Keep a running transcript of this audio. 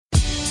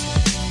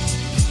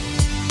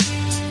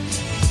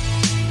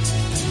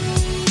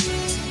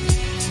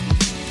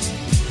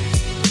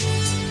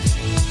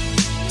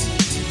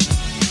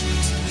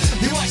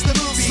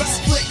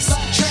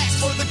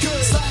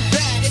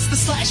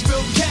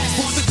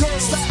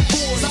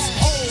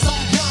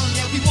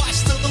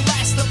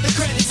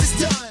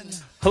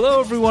Hello,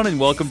 everyone, and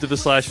welcome to the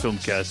Slash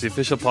Filmcast, the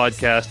official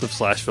podcast of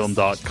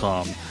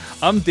SlashFilm.com.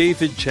 I'm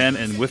David Chen,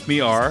 and with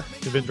me are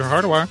Devindra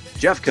Hardawar,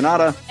 Jeff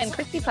Kanata, and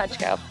Christy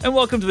Putchko. And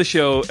welcome to the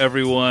show,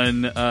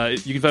 everyone.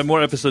 You can find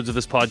more episodes of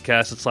this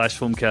podcast at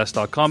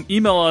SlashFilmcast.com.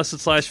 Email us at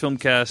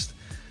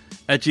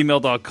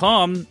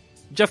SlashFilmcast@gmail.com.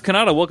 Jeff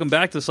Kanata, welcome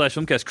back to the Slash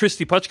Filmcast.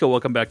 Christy Putchko,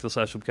 welcome back to the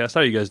Slash Filmcast.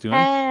 How are you guys doing?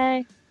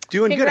 Hey.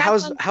 Doing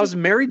Congrats good. How's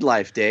married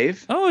life,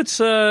 Dave? Oh, it's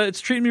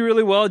treating me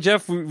really well,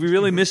 Jeff. We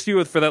really missed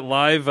you for that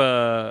live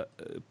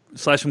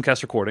Slash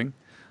Filmcast recording.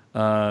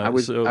 I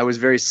was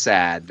very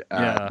sad.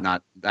 Yeah.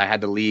 I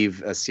had to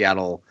leave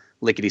Seattle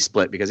lickety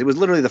split because it was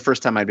literally the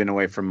first time I'd been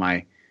away from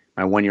my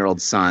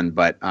 1-year-old son.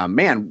 But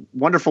man,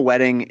 wonderful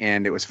wedding,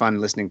 and it was fun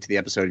listening to the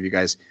episode of you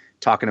guys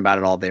talking about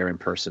it all there in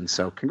person.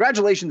 So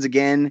congratulations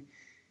again,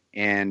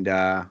 and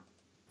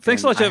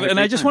thanks a lot, Jeff. And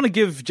I just want to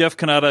give Jeff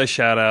Kanata a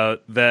shout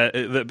out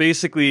that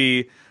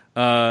basically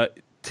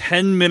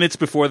 10 minutes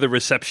before the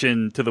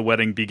reception to the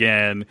wedding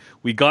began,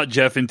 we got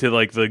Jeff into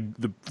like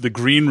the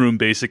green room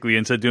basically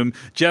and said to him,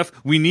 Jeff,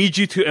 we need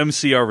you to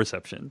MC our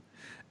reception.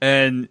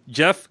 And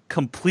Jeff,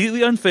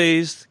 completely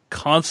unfazed,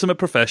 consummate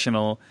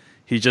professional.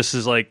 He just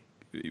is like,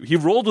 he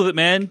rolled with it,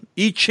 man.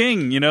 I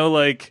Ching,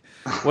 like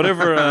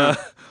whatever,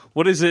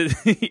 what is it?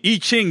 I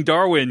Ching,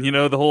 Darwin,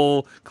 the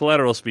whole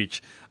collateral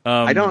speech.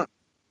 I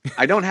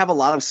don't have a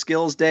lot of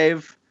skills,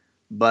 Dave,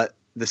 but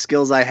the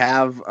skills I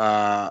have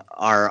are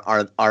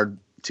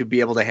to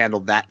be able to handle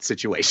that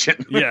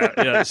situation.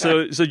 yeah.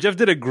 So Jeff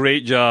did a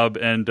great job,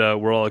 and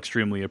we're all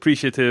extremely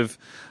appreciative.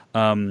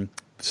 It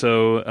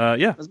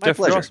was my Jeff,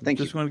 pleasure. awesome. Thank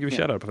you. Just want to give you a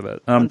shout out for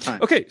that.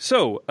 Okay,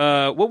 so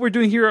what we're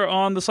doing here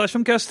on the Slash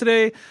Filmcast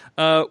today,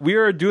 we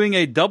are doing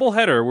a double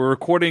header. We're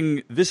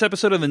recording this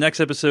episode and the next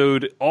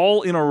episode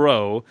all in a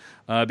row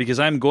because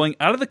I'm going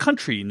out of the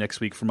country next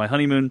week for my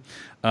honeymoon.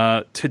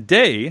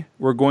 Today,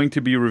 we're going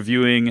to be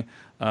reviewing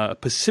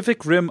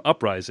Pacific Rim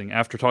Uprising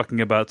after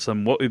talking about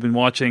what we've been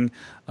watching.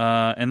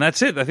 And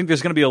that's it. I think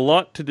there's going to be a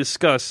lot to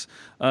discuss.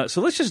 So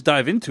let's just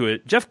dive into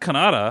it. Jeff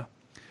Kanata,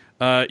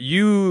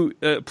 you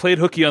played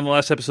hooky on the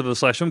last episode of the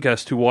Slash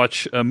Filmcast to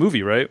watch a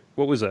movie, right?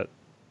 What was that?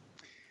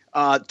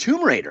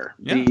 Tomb Raider,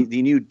 yeah.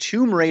 the new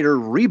Tomb Raider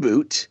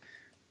reboot,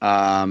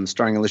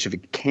 starring Alicia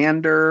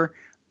Vikander.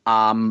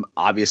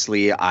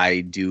 Obviously,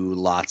 I do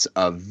lots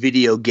of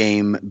video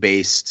game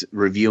based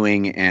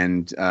reviewing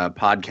and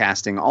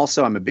podcasting.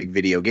 Also, I'm a big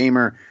video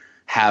gamer.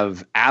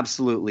 Have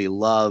absolutely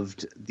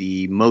loved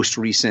the most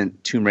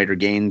recent Tomb Raider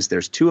games.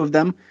 There's 2 of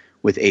them,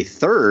 with a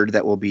 3rd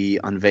that will be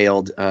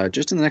unveiled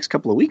just in the next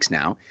couple of weeks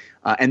now.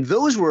 And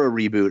those were a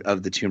reboot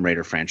of the Tomb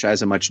Raider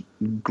franchise, a much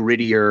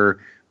grittier,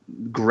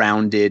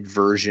 grounded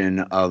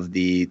version of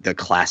the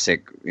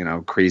classic,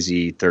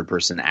 crazy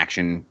third-person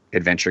action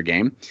adventure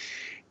game.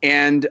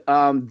 And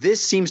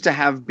this seems to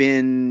have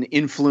been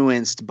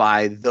influenced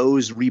by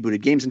those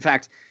rebooted games. In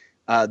fact,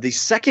 the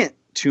second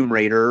Tomb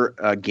Raider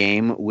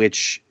game,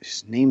 which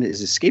his name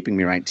is escaping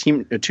me right,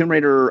 Tomb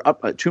Raider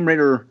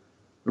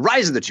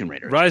Rise of the Tomb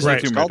Raider. Rise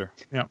of the Tomb Raider.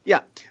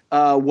 Yeah.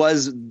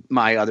 Was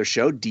my other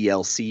show,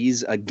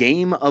 DLC's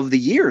Game of the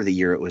Year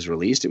it was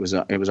released. It was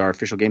our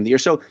official Game of the Year.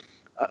 So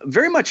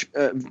very much,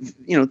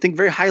 think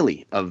very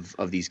highly of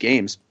these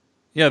games.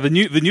 Yeah, the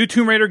new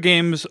Tomb Raider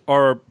games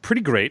are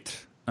pretty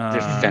great.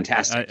 They're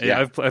fantastic.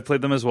 I've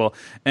played them as well.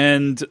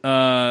 And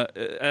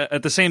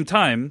at the same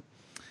time,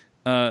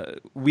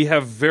 we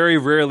have very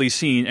rarely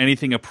seen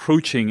anything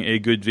approaching a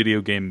good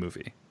video game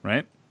movie,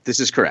 right? This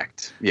is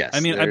correct. Yes. I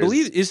mean, I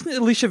believe, isn't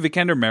Alicia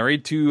Vikander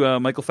married to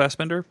Michael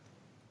Fassbender?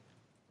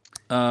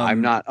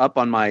 I'm not up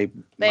on my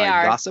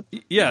gossip.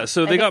 Yeah,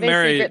 so they got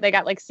married. They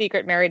got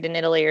secret married in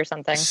Italy or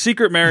something.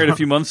 Secret married a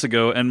few months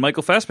ago, and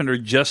Michael Fassbender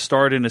just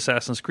starred in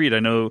Assassin's Creed. I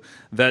know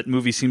that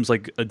movie seems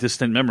like a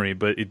distant memory,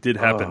 but it did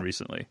happen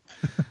recently.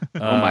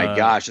 Oh my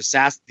gosh.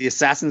 The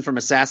assassin from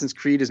Assassin's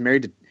Creed is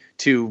married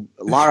to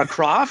Lara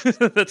Croft?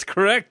 That's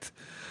correct.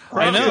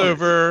 I know.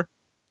 Crossover.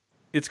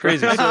 It's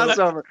crazy.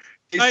 Crossover.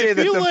 I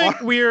feel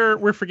like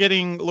we're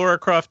forgetting Lara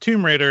Croft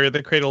Tomb Raider,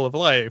 The Cradle of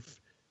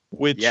Life,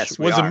 which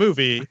was a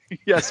movie.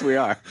 Yes, we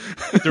are.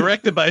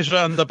 Directed by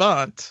Jean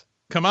Dabant.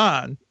 Come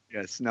on.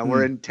 Yes, no,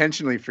 we're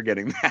intentionally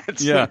forgetting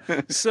that. Yeah.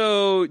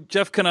 So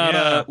Jeff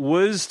Kanata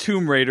was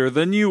Tomb Raider,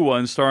 the new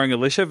one, starring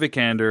Alicia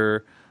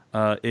Vikander,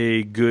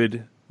 a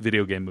good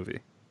video game movie.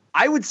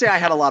 I would say I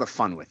had a lot of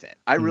fun with it.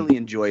 I really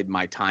enjoyed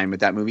my time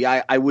with that movie.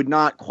 I would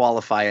not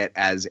qualify it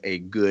as a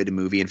good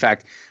movie. In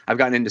fact, I've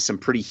gotten into some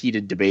pretty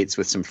heated debates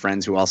with some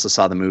friends who also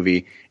saw the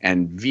movie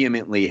and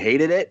vehemently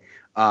hated it.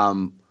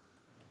 I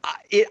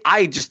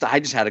just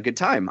had a good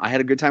time. I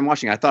had a good time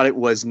watching. I thought it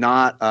was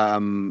not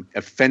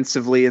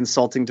offensively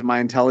insulting to my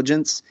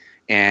intelligence,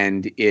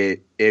 and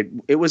it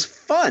was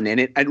fun.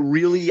 And it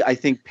really, I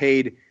think,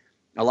 paid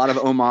a lot of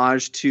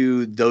homage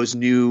to those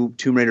new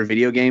Tomb Raider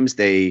video games.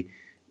 They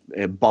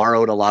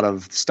borrowed a lot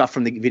of stuff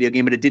from the video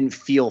game, but it didn't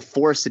feel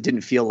forced. It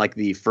didn't feel like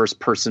the first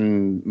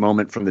person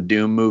moment from the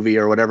Doom movie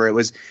or whatever. It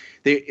was,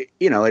 it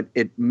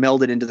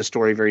melded into the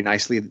story very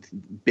nicely,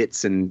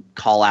 bits and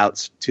call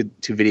outs to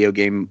video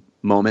game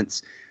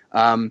moments.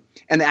 And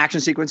the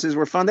action sequences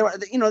were fun. There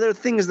are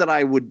things that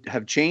I would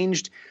have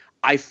changed.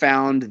 I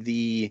found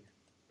the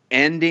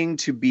ending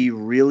to be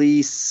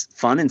really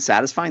fun and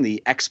satisfying.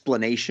 The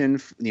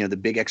explanation, the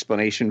big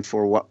explanation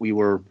for what we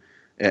were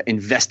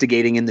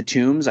investigating in the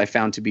tombs, I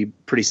found to be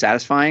pretty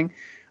satisfying.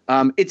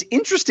 It's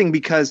interesting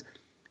because,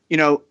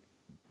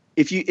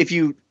 if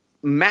you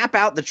map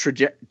out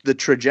the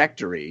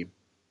trajectory,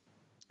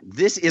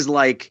 this is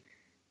like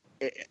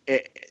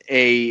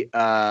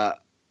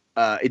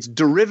it's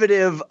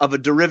derivative of a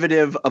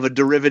derivative of a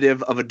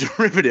derivative of a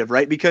derivative,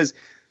 right? Because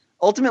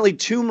ultimately,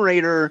 Tomb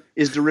Raider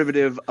is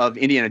derivative of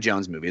Indiana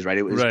Jones movies, right?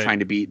 It was trying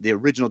to be the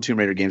original Tomb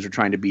Raider games were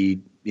trying to be,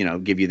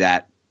 give you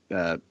that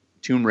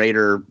Tomb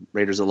Raider,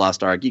 Raiders of the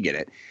Lost Ark. You get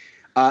it.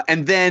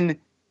 And then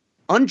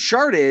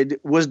Uncharted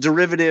was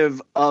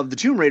derivative of the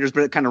Tomb Raiders,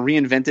 but it kind of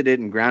reinvented it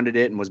and grounded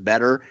it and was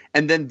better.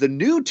 And then the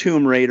new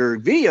Tomb Raider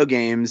video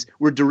games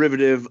were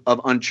derivative of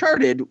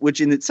Uncharted,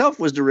 which in itself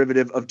was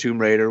derivative of Tomb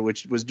Raider,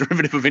 which was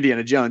derivative of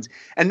Indiana Jones.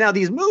 And now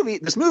this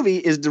movie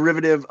is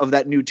derivative of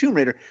that new Tomb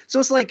Raider. So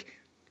it's like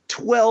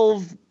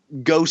 12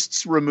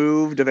 ghosts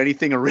removed of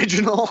anything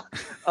original.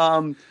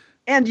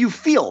 And you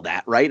feel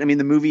that, right? I mean,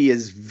 the movie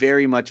is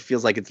very much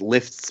feels like it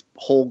lifts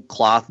whole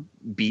cloth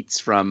beats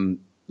from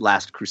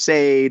Last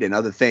Crusade and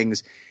other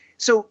things.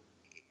 So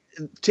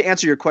to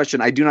answer your question,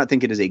 I do not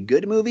think it is a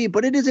good movie,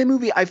 but it is a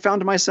movie I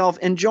found myself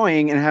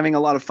enjoying and having a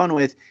lot of fun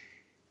with.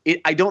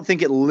 I don't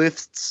think it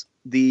lifts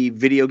the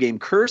video game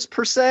curse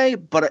per se,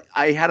 but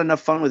I had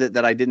enough fun with it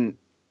that I didn't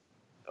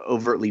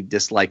overtly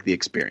dislike the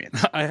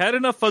experience. I had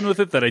enough fun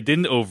with it that I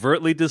didn't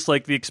overtly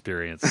dislike the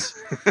experience.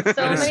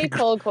 So many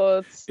pull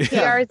quotes.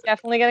 PR is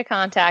definitely going to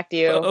contact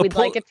you. We'd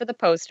like it for the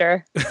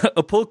poster.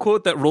 A pull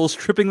quote that rolls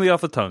trippingly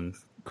off the tongue.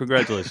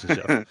 Congratulations,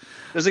 Jeff.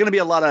 There's going to be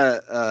a lot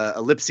of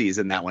ellipses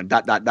in that one. ... Do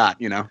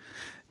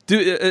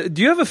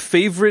you have a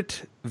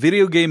favorite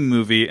video game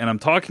movie? And I'm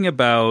talking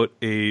about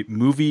a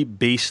movie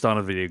based on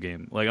a video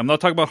game. Like, I'm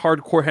not talking about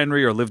Hardcore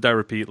Henry or Live Die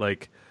Repeat.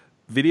 Like,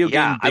 video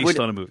game based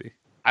on a movie.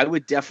 I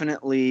would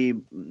definitely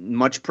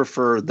much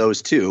prefer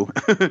those two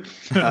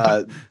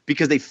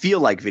because they feel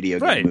like video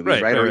game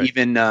movies, right? Or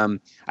even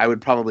I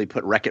would probably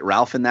put Wreck-It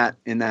Ralph in that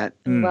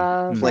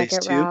place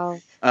too.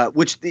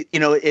 Which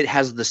it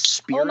has the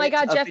spirit. Oh my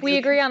God, Jeff, we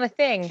agree on a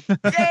thing.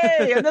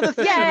 Yay! Another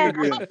thing.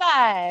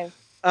 High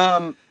five.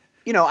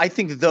 I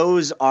think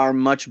those are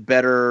much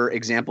better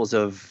examples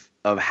of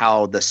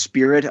how the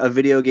spirit of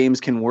video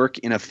games can work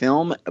in a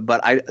film.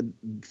 But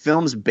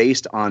films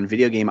based on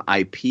video game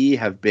IP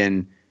have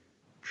been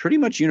pretty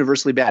much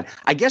universally bad.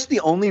 I guess the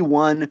only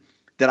one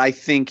that I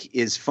think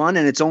is fun,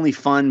 and it's only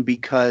fun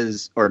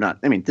because – or not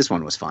 – I mean, this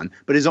one was fun,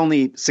 but is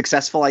only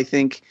successful, I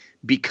think,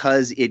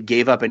 because it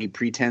gave up any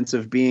pretense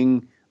of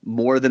being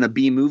more than a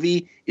B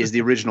movie is the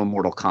original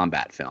Mortal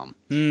Kombat film.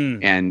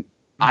 And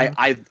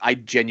I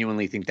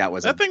genuinely think that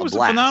was that thing was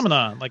a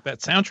phenomenon. Like, that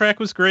soundtrack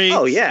was great.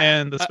 Oh yeah,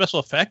 and the special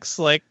effects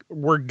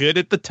were good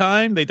at the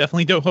time. They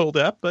definitely don't hold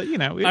up, but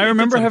I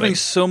remember having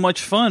so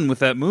much fun with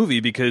that movie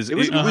because it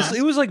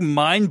was like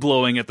mind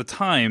blowing at the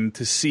time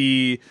to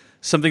see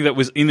something that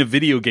was in a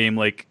video game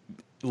like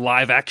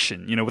live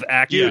action, with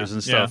actors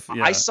and stuff.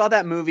 Yeah. I saw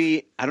that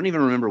movie. I don't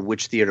even remember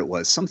which theater it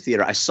was. Some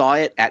theater. I saw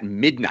it at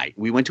midnight.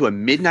 We went to a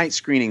midnight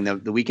screening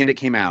the weekend it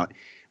came out.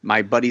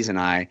 My buddies and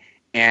I.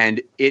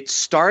 And it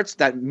starts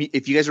that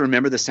if you guys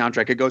remember the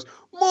soundtrack, it goes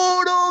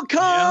Mortal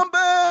Kombat.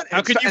 Yeah.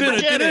 How could you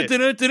forget it?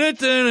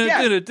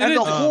 And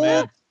the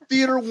whole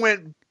theater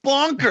went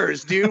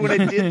bonkers, dude. When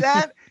it did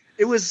that,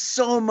 it was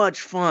so much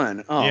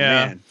fun. Oh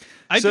man.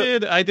 I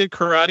did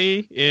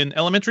karate in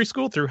elementary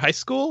school through high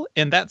school,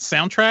 and that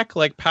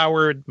soundtrack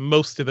powered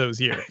most of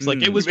those years.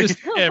 It was just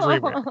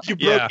everywhere.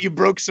 You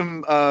broke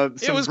some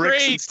bricks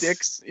great. And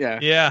sticks.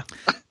 Yeah.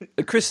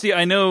 Christy,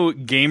 I know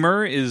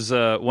Gamer is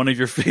one of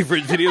your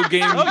favorite video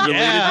game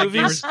related movies.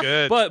 Gamer's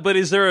good. But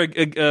is there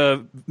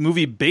a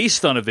movie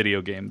based on a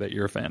video game that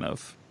you're a fan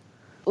of?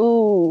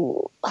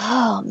 Ooh.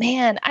 Oh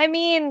man. I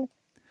mean,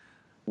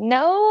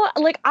 no,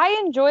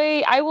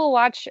 I will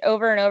watch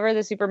over and over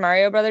the Super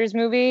Mario Brothers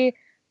movie,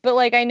 but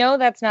I know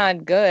that's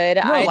not good.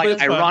 No,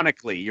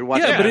 ironically, you're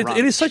watching. Yeah, but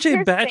it is such a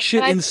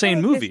batshit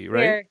insane movie,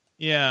 right?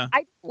 Yeah.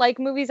 I like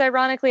movies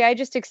ironically. I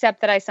just accept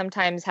that I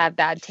sometimes have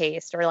bad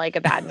taste or a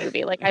bad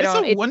movie. It's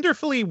a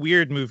wonderfully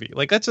weird movie.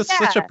 That's just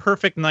such a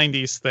perfect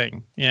 90s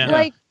thing.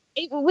 Yeah.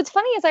 What's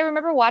funny is I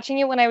remember watching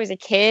it when I was a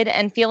kid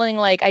and feeling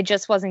like I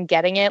just wasn't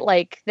getting it,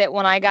 that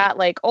when I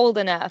got old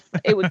enough,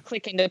 it would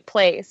click into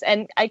place.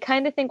 And I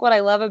kind of think what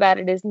I love about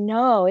it is,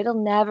 no, it'll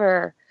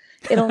never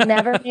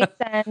make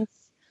sense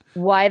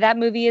why that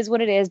movie is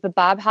what it is. But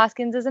Bob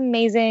Hoskins is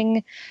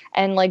amazing.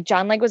 And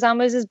John Leguizamo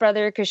was his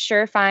brother, because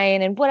sure,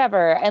 fine, and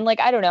whatever. And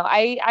I don't know,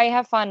 I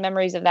have fond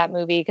memories of that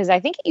movie because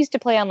I think it used to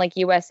play on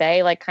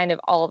USA, kind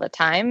of all the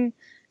time.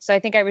 So I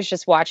think I was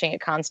just watching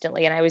it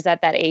constantly, and I was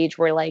at that age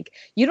where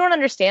you don't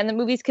understand that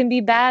movies can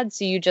be bad,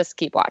 so you just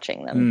keep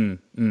watching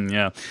them.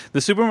 Yeah, the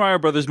Super Mario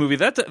Brothers movie,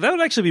 that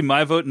would actually be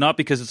my vote, not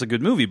because it's a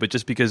good movie, but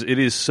just because it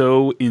is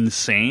so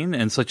insane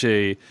and such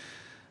a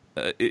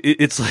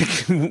it's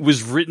like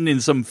was written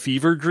in some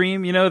fever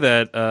dream,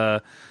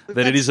 that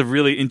it is a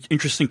really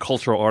interesting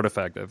cultural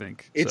artifact. I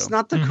think it's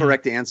not the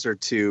correct answer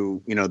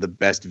to the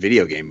best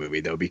video game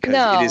movie though,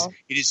 because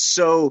it is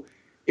so.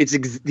 It's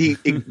the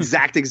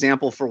exact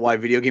example for why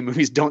video game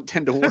movies don't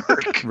tend to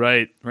work.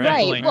 Right.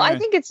 Well, I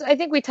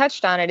think we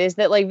touched on it, is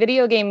that like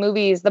video game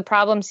movies, the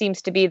problem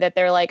seems to be that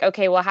they're like,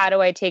 okay, well, how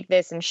do I take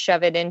this and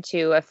shove it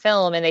into a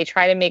film? And they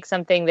try to make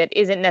something that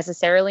isn't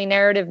necessarily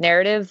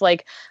narrative,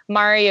 like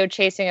Mario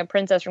chasing a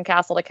princess from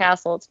castle to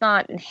castle. It's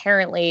not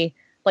inherently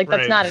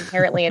that's not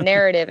inherently a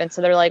narrative. And so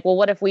they're like, well,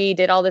 what if we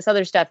did all this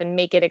other stuff and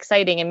make it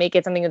exciting and make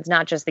it something that's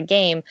not just the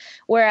game?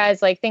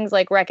 Whereas like things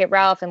like Wreck-It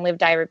Ralph and Live,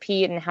 Die,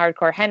 Repeat and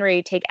Hardcore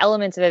Henry take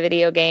elements of a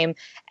video game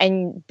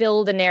and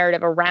build a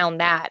narrative around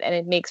that. And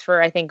it makes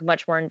for, I think,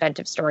 much more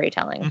inventive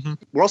storytelling. Mm-hmm.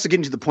 We're also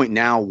getting to the point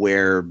now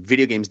where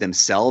video games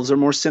themselves are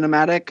more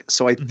cinematic.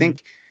 So I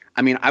think,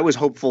 I was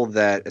hopeful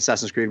that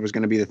Assassin's Creed was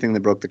going to be the thing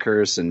that broke the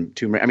curse, and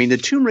Tomb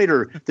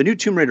Raider. The new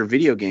Tomb Raider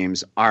video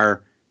games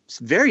are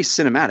very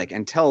cinematic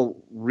and tell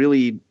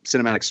really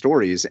cinematic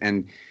stories,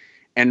 and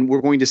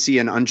we're going to see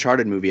an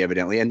Uncharted movie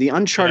evidently, and the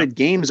Uncharted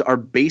games are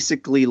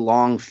basically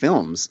long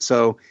films,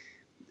 so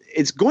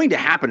it's going to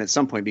happen at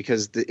some point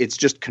because it's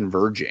just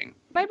converging.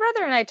 My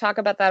brother and I talk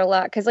about that a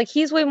lot because like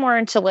he's way more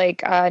into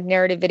like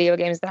narrative video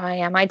games than I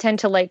am. I tend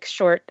to like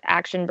short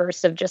action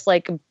bursts of just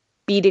like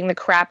beating the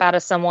crap out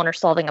of someone or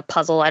solving a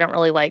puzzle. I don't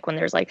really like when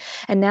there's like,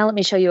 and now let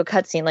me show you a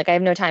cutscene. Like I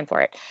have no time for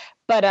it.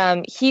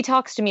 But he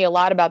talks to me a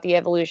lot about the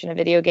evolution of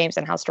video games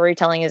and how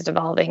storytelling is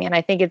evolving. And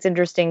I think it's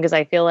interesting because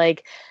I feel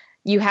like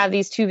you have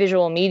these two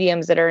visual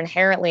mediums that are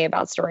inherently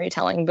about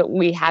storytelling, but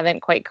we haven't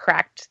quite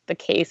cracked the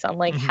case on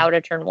like how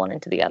to turn one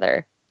into the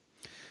other.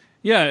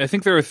 Yeah, I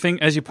think there are things,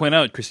 as you point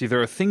out, Christy,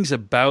 there are things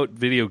about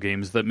video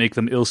games that make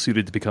them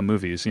ill-suited to become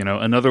movies.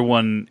 Another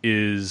one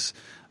is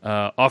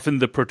often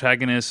the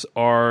protagonists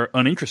are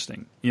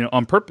uninteresting,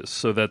 on purpose,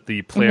 so that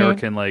the player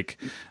can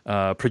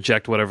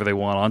project whatever they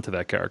want onto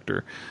that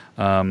character.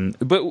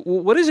 But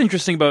what is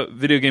interesting about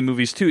video game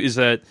movies too is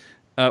that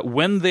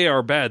when they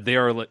are bad, they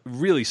are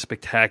really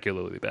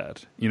spectacularly bad.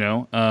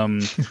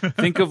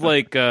 Think of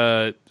like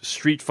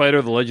Street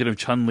Fighter: The Legend of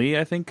Chun-Li.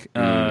 I think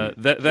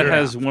that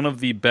has one of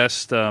the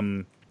best.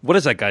 What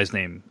is that guy's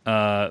name?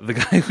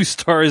 The guy who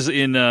stars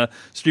in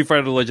Street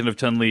Fighter: The Legend of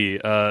Chun-Li,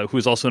 who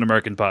is also in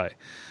American Pie.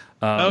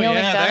 Neil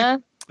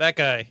McDonough? That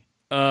guy.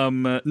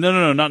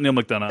 No, not Neil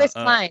McDonough. Chris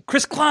Klein.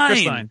 Chris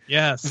Klein.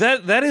 Yes.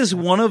 That is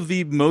one of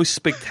the most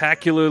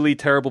spectacularly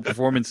terrible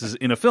performances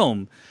in a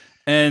film,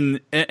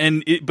 but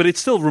it's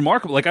still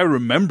remarkable. Like I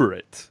remember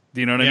it. Do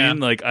you know what I mean?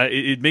 Like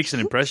it makes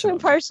an impression.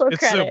 Partial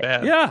credit. It's so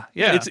bad.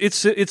 Yeah.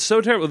 It's so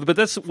terrible. But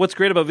that's what's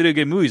great about video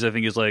game movies. I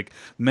think is like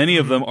many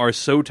of them are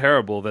so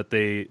terrible that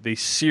they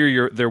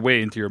sear their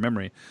way into your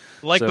memory.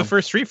 Like the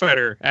first Street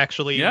Fighter,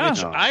 actually,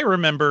 which I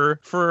remember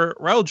for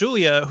Raul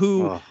Julia,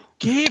 who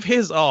gave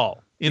his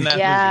all in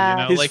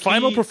that movie. His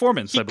final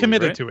performance, he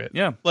committed to it.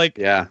 Yeah,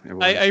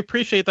 I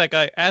appreciate that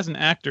guy as an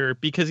actor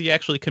because he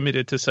actually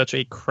committed to such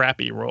a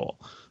crappy role.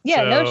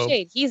 Yeah, no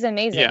shade. He's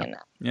amazing in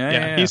that.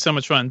 Yeah, he's so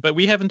much fun. But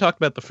we haven't talked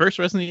about the first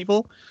Resident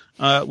Evil,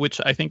 which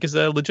I think is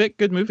a legit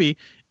good movie,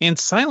 and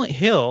Silent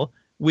Hill,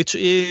 which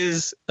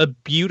is a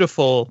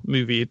beautiful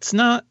movie. It's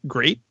not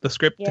great. The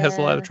script has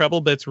a lot of trouble,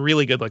 but it's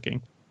really good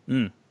looking.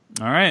 All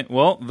right.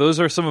 Well, those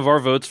are some of our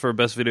votes for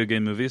best video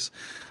game movies.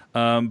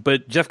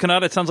 But Jeff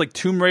Kanata, it sounds like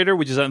Tomb Raider,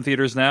 which is out in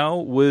theaters now,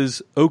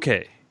 was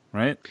okay,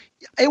 right?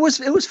 It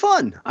was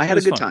fun. I had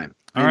a good time.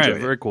 All right.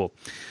 Very cool.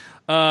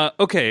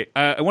 Okay.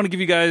 I want to give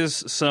you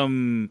guys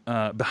some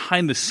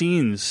behind the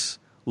scenes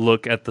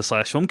look at the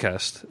Slash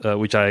Filmcast,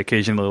 which I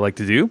occasionally like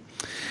to do.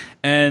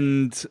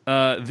 And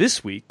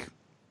this week,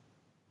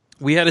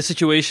 we had a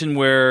situation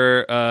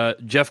where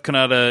Jeff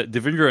Kanata,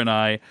 Devindra, and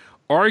I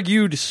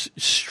argued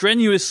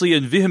strenuously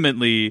and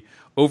vehemently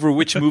over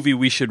which movie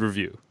we should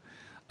review.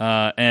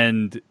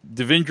 And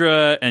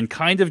Devindra and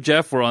kind of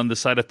Jeff were on the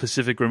side of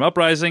Pacific Rim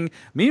Uprising.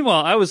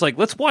 Meanwhile, I was like,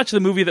 let's watch the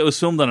movie that was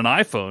filmed on an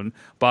iPhone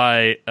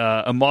by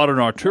a modern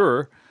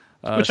auteur.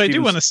 Which I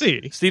do want to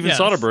see. Steven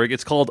Soderbergh.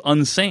 It's called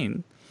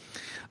Unsane.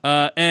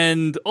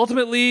 And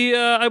ultimately,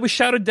 I was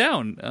shouted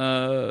down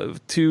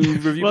to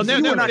review. Well,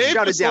 no, Dave not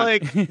shouted down.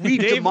 Like, we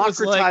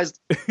democratized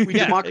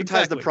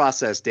the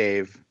process,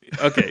 Dave.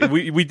 Okay,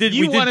 we did.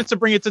 You wanted to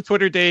bring it to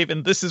Twitter, Dave,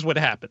 and this is what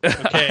happened.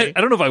 Okay, I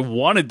don't know if I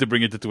wanted to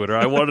bring it to Twitter.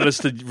 I wanted us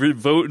to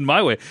vote in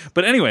my way.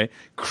 But anyway,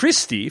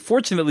 Christy,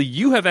 fortunately,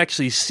 you have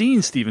actually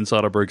seen Steven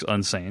Soderbergh's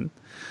Unsane.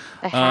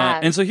 I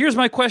have. And so here's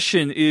my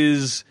question: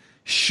 is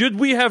should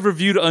we have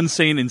reviewed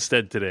Unsane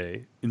instead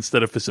today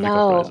instead of Pacific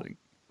Uprising?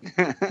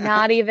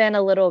 Not even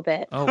a little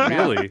bit. Oh,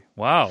 really?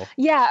 Wow.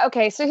 Yeah.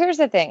 Okay. So here's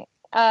the thing.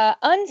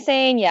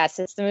 Unsane, yes,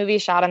 it's the movie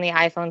shot on the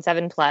iPhone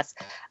 7 Plus.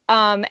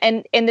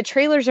 And the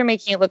trailers are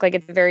making it look like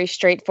it's very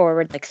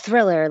straightforward, like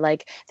thriller.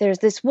 Like there's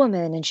this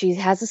woman and she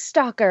has a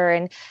stalker,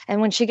 and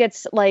when she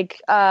gets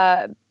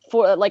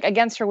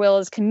against her will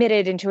is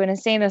committed into an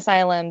insane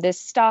asylum,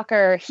 this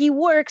stalker, he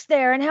works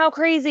there, and how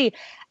crazy.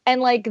 And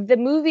like the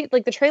movie,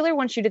 like the trailer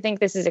wants you to think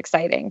this is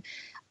exciting.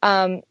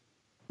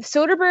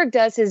 Soderbergh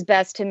does his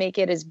best to make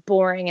it as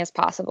boring as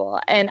possible.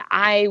 And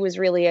I was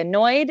really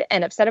annoyed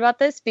and upset about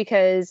this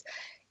because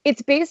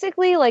it's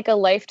basically like a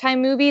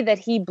Lifetime movie that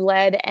he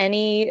bled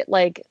any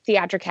like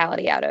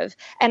theatricality out of.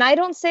 And I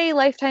don't say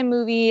Lifetime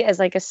movie as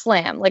like a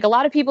slam. Like a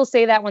lot of people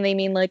say that when they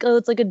mean like, oh,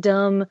 it's like a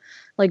dumb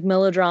like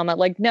melodrama.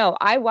 Like, no,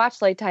 I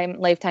watch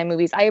Lifetime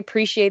movies. I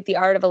appreciate the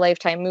art of a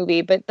Lifetime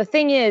movie. But the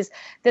thing is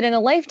that in a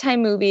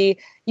Lifetime movie,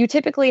 you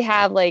typically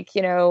have like,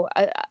 you know,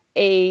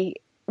 a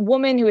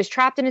woman who is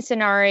trapped in a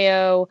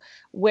scenario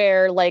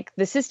where like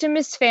the system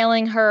is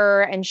failing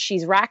her and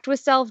she's racked with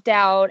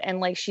self-doubt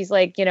and like she's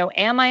like, you know,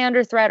 am I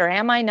under threat or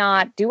am I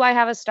not? Do I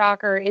have a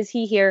stalker? Is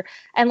he here?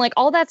 And like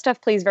all that stuff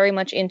plays very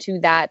much into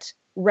that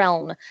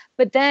realm.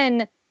 But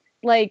then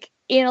like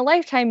in a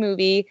Lifetime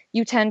movie,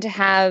 you tend to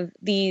have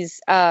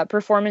these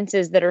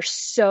performances that are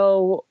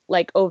so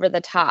like over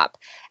the top.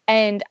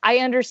 And I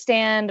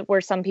understand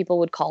where some people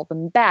would call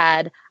them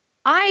bad.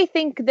 I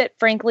think that,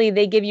 frankly,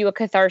 they give you a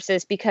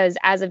catharsis because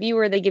as a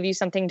viewer, they give you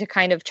something to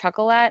kind of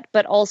chuckle at,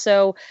 but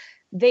also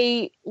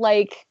they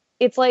like,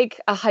 it's like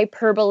a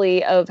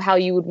hyperbole of how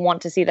you would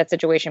want to see that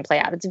situation play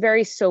out. It's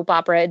very soap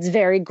opera. It's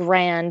very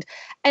grand.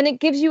 And it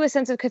gives you a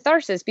sense of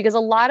catharsis because a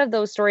lot of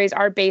those stories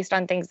are based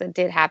on things that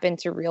did happen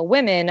to real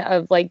women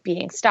of like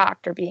being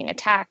stalked or being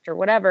attacked or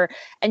whatever.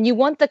 And you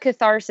want the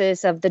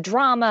catharsis of the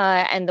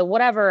drama and the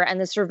whatever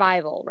and the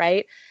survival,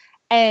 right?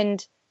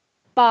 And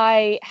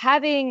by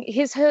having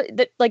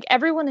like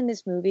everyone in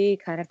this movie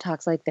kind of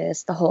talks like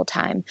this the whole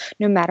time,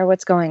 no matter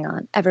what's going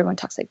on, everyone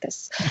talks like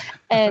this.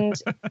 And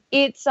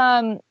it's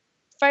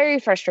very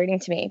frustrating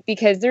to me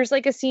because there's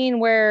like a scene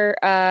where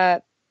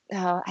I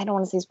don't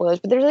want to say spoilers,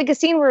 but there's like a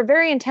scene where a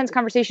very intense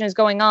conversation is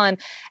going on.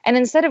 And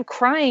instead of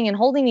crying and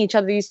holding each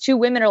other, these two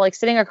women are like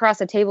sitting across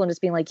the table and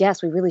just being like,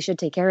 yes, we really should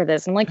take care of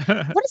this. I'm like,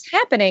 what is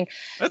happening?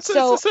 It's a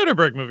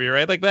Soderbergh movie,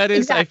 right? Like that is,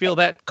 exactly. I feel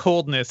that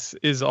coldness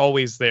is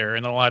always there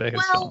in a lot of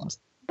his films.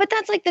 But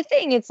that's like the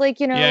thing. It's like,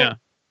 you know,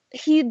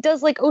 he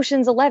does like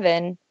Ocean's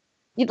 11.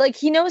 Like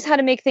he knows how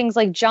to make things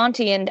like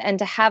jaunty and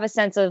to have a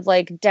sense of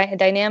like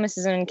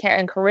dynamicism and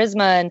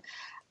charisma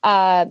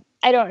and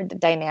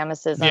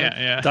dynamicism.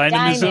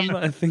 Dynamism,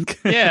 I think.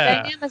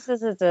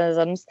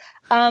 Dynamicisms.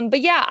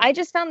 But yeah, I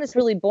just found this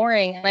really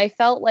boring, and I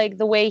felt like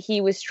the way he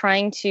was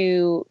trying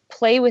to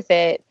play with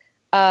it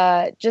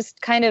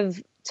just kind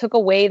of took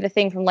away the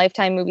thing from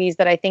Lifetime movies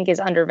that I think is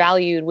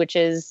undervalued, which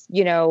is,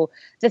 you know,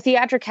 the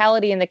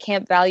theatricality and the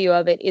camp value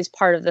of it is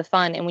part of the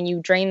fun. And when you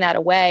drain that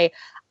away,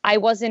 I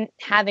wasn't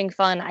having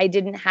fun. I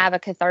didn't have a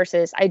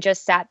catharsis. I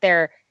just sat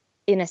there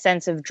in a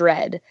sense of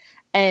dread.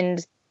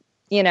 And,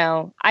 you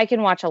know, I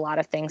can watch a lot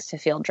of things to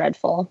feel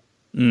dreadful.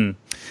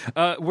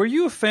 Were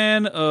you a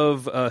fan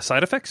of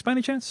Side Effects by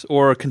any chance?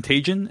 Or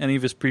Contagion, any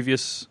of his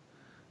previous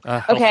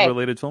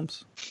health-related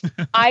films?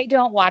 I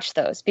don't watch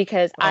those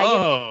because I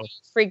get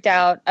freaked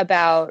out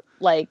about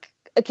like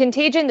a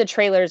Contagion. The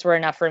trailers were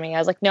enough for me. I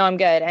was like, no, I'm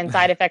good. And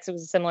Side Effects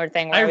was a similar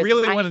thing. I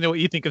really want to know what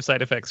you think of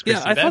Side Effects, Christy.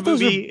 Yeah, that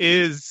movie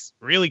is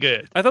really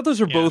good. I thought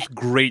those were both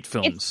great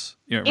films.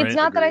 It's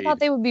not that I thought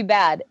they would be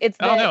bad. It's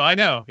that I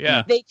know.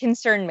 Yeah, they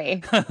concern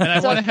me. And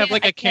I want to have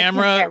like a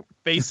camera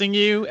facing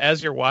you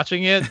as you're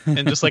watching it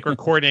and just like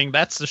recording.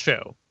 That's the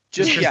show.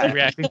 Just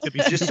reacting to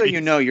these just so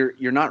you know,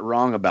 you're not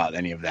wrong about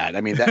any of that.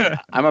 I mean,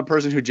 I'm a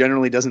person who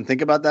generally doesn't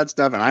think about that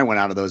stuff, and I went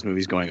out of those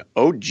movies going,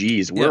 "Oh,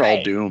 geez, we're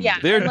all doomed." Yeah,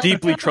 they're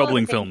deeply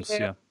troubling films.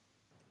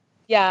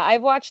 Yeah,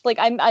 I've watched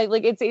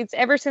it's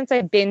ever since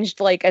I binged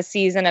like a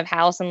season of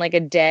House in like a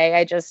day.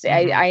 I just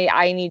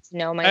I need to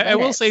know my. I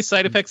will say,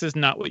 Side Effects is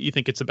not what you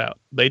think it's about.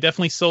 They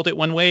definitely sold it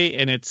one way,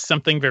 and it's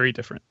something very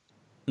different.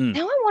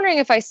 Now I'm wondering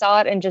if I saw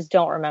it and just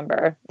don't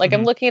remember. Like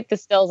I'm looking at the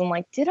stills and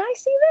like, did I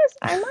see this?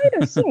 I might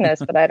have seen this,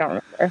 but I don't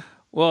remember.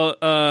 Well,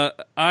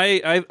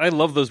 I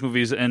love those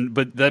movies,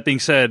 but that being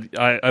said,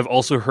 I've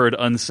also heard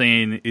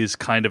Unsane is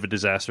kind of a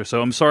disaster.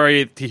 So I'm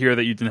sorry to hear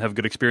that you didn't have a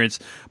good experience.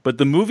 But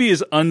the movie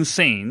is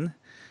Unsane,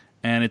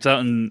 and it's out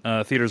in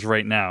theaters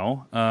right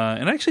now.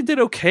 And I actually did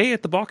okay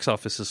at the box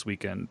office this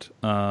weekend.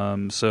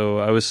 So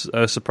I was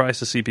surprised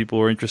to see people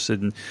were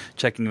interested in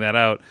checking that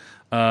out.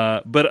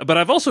 But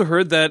I've also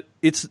heard that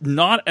it's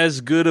not as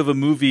good of a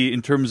movie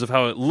in terms of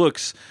how it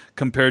looks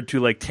compared to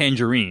like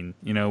Tangerine,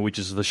 you know, which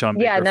is the Sean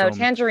Baker film.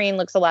 Tangerine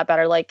looks a lot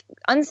better. Like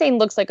Unsane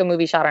looks like a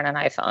movie shot on an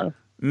iPhone.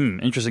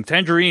 Interesting.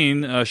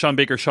 Tangerine, Sean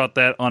Baker shot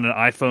that on an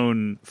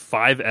iPhone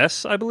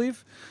 5S, I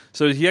believe.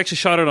 So he actually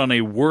shot it on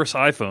a worse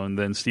iPhone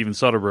than Steven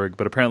Soderbergh,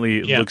 but apparently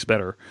it looks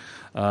better.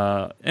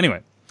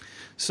 Anyway,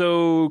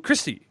 so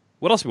Christy,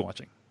 what else have you been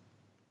watching?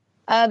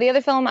 The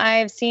other film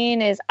I've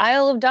seen is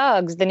Isle of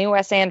Dogs, the new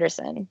Wes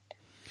Anderson.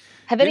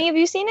 Have any of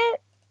you seen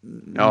it?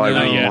 No, I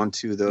really want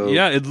to, though.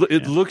 Yeah,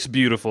 it looks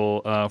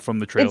beautiful from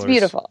the trailers. It's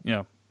beautiful.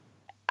 Yeah.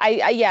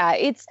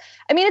 It's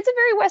a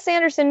very Wes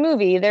Anderson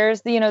movie.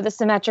 There's the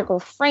symmetrical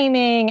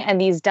framing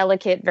and these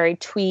delicate, very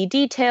twee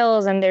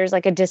details, and there's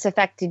like a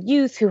disaffected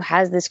youth who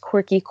has this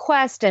quirky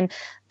quest and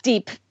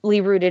deeply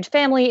rooted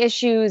family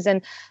issues,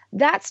 and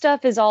that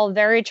stuff is all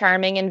very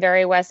charming and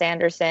very Wes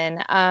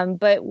Anderson.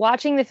 But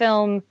watching the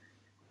film,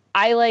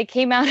 I like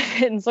came out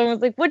of it and someone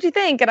was like, what'd you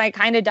think? And I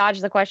kind of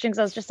dodged the question because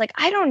I was just like,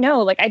 I don't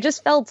know. Like, I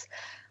just felt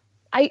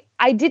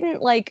I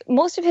didn't like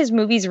most of his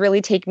movies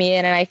really take me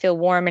in and I feel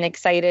warm and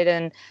excited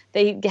and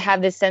they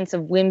have this sense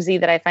of whimsy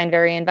that I find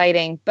very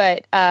inviting.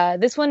 But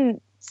this one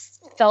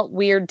felt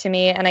weird to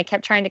me and I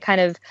kept trying to kind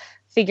of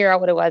figure out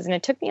what it was. And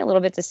it took me a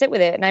little bit to sit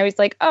with it. And I was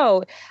like,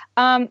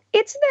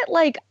 it's that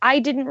like I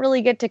didn't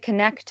really get to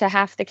connect to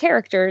half the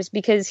characters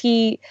because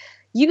he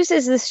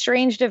uses this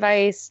strange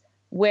device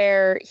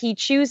where he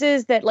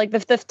chooses that like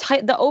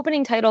the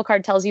opening title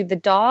card tells you the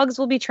dogs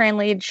will be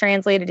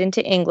translated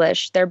into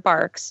English, their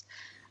barks,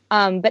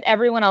 but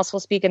everyone else will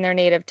speak in their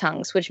native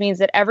tongues, which means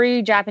that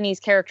every Japanese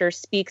character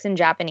speaks in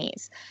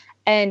Japanese.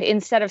 And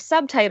instead of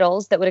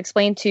subtitles that would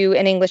explain to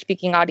an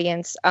English-speaking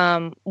audience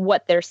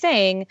what they're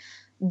saying,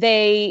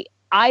 they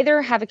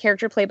either have a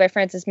character played by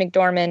Frances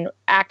McDormand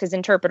act as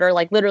interpreter,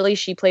 like literally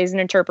she plays an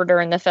interpreter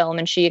in the film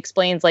and she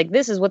explains like,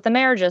 this is what the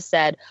mayor just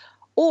said,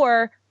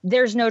 or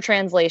there's no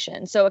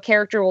translation. So a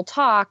character will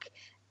talk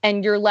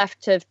and you're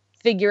left to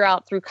figure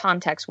out through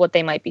context what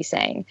they might be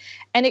saying.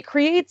 And it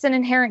creates an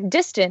inherent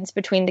distance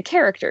between the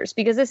characters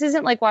because this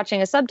isn't like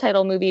watching a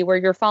subtitle movie where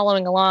you're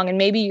following along and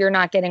maybe you're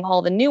not getting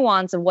all the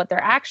nuance of what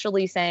they're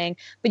actually saying,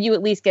 but you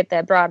at least get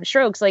the broad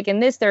strokes. Like in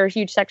this, there are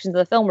huge sections of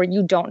the film where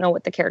you don't know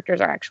what the characters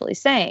are actually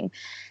saying.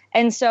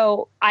 And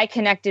so I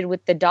connected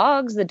with the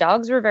dogs. The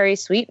dogs were very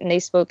sweet and they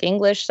spoke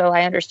English, so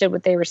I understood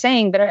what they were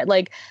saying. But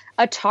like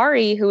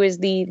Atari, who is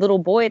the little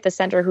boy at the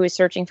center who is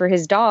searching for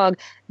his dog,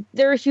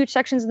 there are huge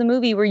sections of the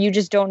movie where you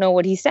just don't know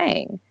what he's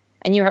saying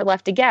and you are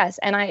left to guess.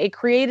 And it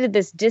created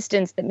this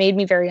distance that made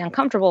me very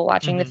uncomfortable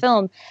watching the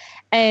film.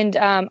 And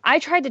I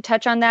tried to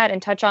touch on that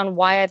and touch on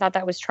why I thought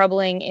that was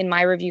troubling in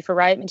my review for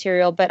Riot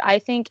Material. But I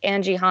think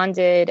Angie Han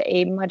did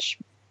a much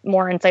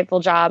more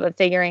insightful job of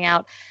figuring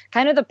out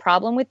kind of the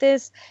problem with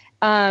this.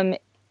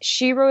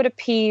 She wrote a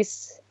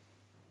piece.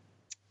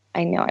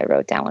 I know I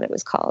wrote down what it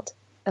was called.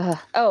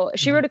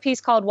 She wrote a piece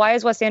called Why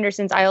is Wes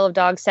Anderson's Isle of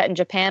Dogs set in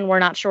Japan? We're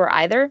not sure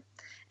either.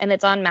 And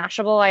it's on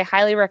Mashable. I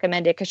highly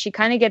recommend it because she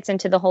kind of gets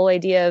into the whole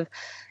idea of,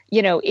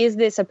 you know, is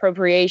this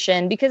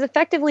appropriation? Because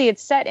effectively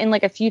it's set in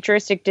like a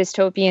futuristic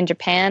dystopian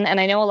Japan.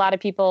 And I know a lot of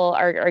people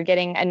are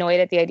getting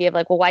annoyed at the idea of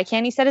like, well, why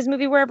can't he set his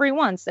movie wherever he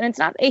wants? And it's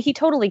not, he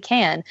totally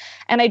can.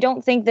 And I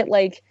don't think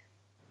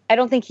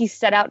he's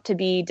set out to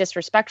be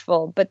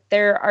disrespectful, but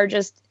there are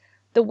just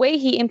the way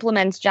he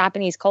implements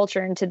Japanese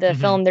culture into the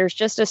film. There's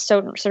just a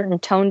certain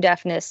tone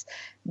deafness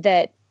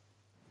that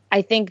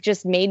I think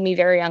just made me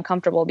very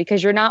uncomfortable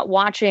because you're not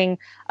watching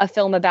a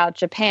film about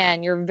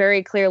Japan. You're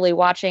very clearly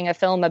watching a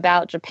film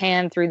about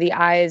Japan through the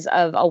eyes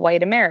of a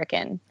white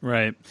American.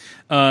 Right.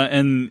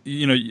 And,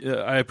 you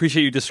know, I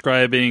appreciate you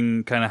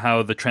describing kind of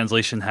how the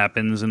translation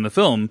happens in the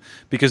film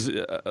because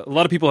a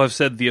lot of people have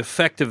said the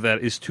effect of that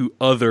is to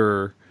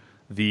other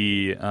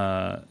the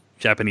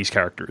Japanese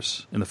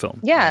characters in the film.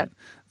 Yeah. Right?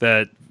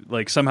 That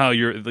like somehow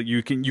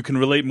you can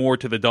relate more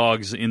to the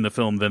dogs in the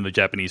film than the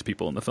Japanese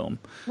people in the film.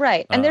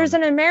 Right. And there's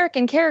an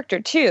American character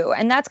too,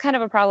 and that's kind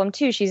of a problem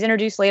too. She's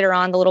introduced later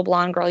on, the little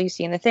blonde girl you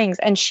see in the things,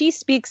 and she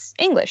speaks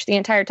English the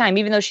entire time,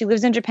 even though she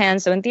lives in Japan,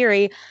 so in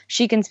theory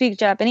she can speak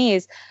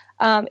Japanese.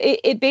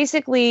 It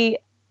basically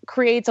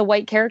creates a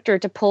white character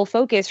to pull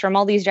focus from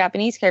all these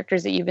Japanese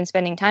characters that you've been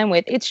spending time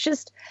with.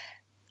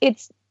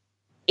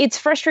 It's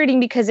frustrating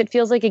because it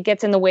feels like it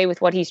gets in the way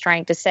with what he's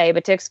trying to say.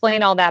 But to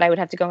explain all that, I would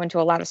have to go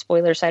into a lot of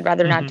spoilers, so I'd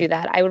rather not do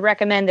that. I would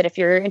recommend that if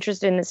you're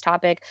interested in this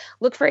topic,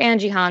 look for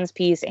Angie Han's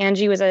piece.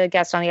 Angie was a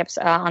guest on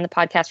the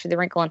podcast for the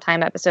Wrinkle in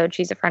Time episode.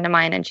 She's a friend of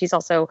mine, and she's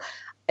also,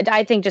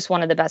 I think, just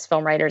one of the best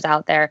film writers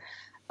out there.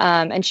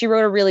 And she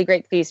wrote a really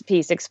great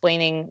piece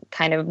explaining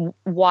kind of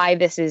why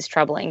this is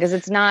troubling, because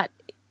it's not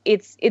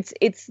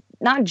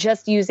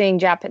just using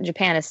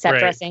Japan as set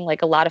dressing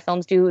like a lot of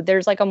films do.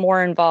 There's like a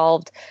more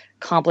involved,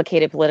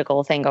 complicated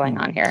political thing going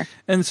on here.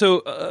 And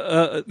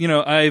so, you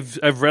know,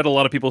 I've read a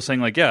lot of people saying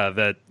like, yeah,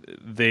 that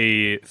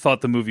they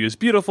thought the movie was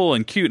beautiful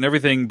and cute and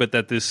everything, but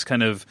that this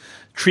kind of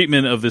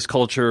treatment of this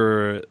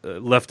culture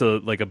left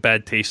a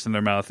bad taste in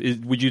their mouth.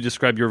 Would you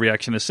describe your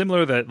reaction as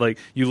similar, that like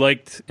you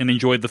liked and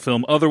enjoyed the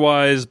film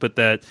otherwise, but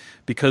that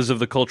because of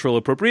the cultural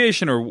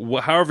appropriation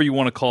or however you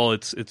want to call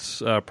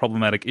its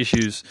problematic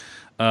issues,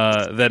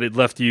 that it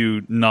left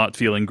you not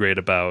feeling great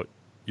about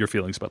your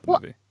feelings about the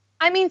movie?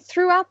 I mean,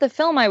 throughout the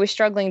film, I was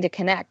struggling to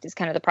connect is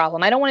kind of the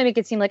problem. I don't want to make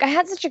it seem like I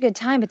had such a good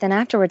time, but then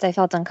afterwards I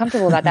felt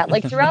uncomfortable about that.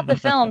 Like throughout the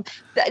film,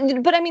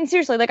 but I mean,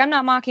 seriously, like I'm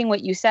not mocking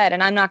what you said,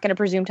 and I'm not going to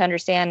presume to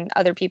understand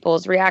other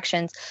people's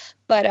reactions.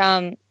 But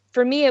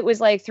for me, it was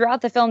like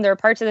throughout the film, there were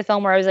parts of the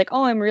film where I was like,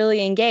 oh, I'm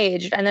really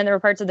engaged. And then there were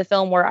parts of the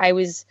film where I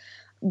was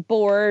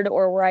bored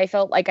or where I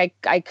felt like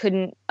I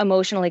couldn't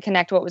emotionally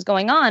connect what was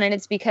going on. And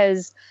it's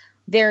because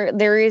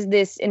there is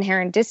this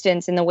inherent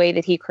distance in the way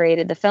that he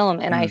created the film.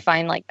 And I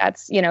find like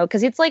that's, you know,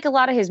 because it's like a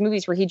lot of his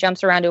movies where he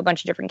jumps around to a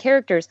bunch of different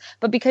characters,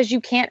 but because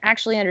you can't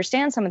actually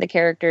understand some of the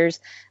characters,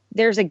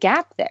 there's a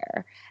gap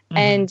there.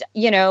 And,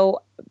 you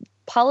know,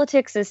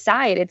 politics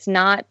aside, it's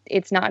not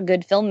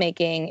good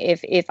filmmaking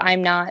if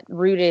I'm not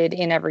rooted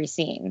in every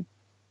scene.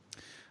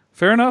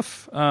 Fair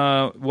enough.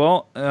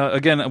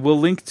 Again, we'll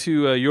link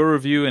to your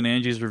review and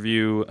Angie's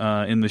review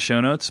in the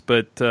show notes,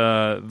 but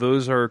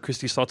those are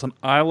Christy's thoughts on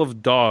Isle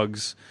of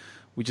Dogs,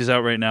 which is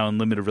out right now in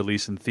limited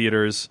release in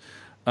theaters.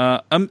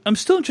 I'm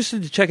still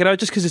interested to check it out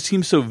just because it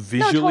seems so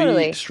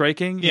visually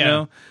striking, you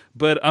know.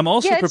 But I'm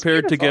also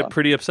prepared to get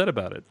pretty upset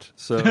about it.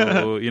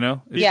 So you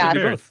know, it's gonna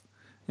be both.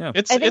 Yeah,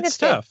 it's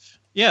tough.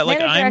 Yeah,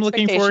 like I'm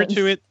looking forward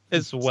to it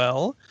as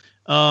well.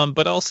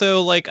 But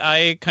also, like,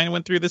 I kind of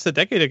went through this a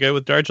decade ago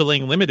with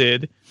Darjeeling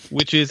Limited,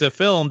 which is a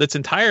film that's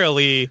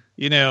entirely,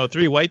 you know,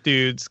 three white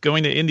dudes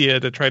going to India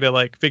to try to,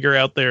 like, figure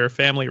out their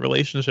family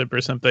relationship or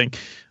something.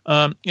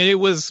 And it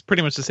was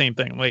pretty much the same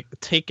thing, like,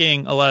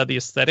 taking a lot of the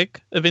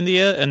aesthetic of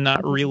India and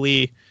not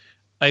really,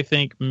 I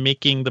think,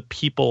 making the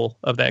people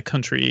of that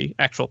country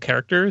actual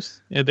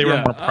characters. They were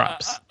more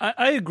props.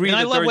 I agree. And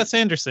I love Wes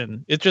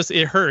Anderson. It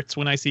hurts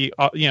when I see,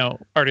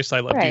 artists I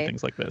love do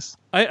things like this.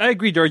 I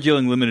agree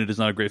Darjeeling Limited is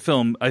not a great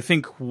film. I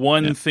think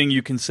one thing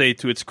you can say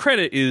to its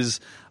credit is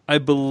I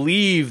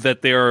believe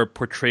that they are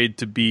portrayed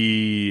to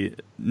be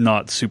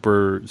not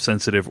super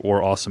sensitive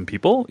or awesome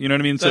people. You know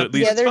what I mean? So at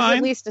least there's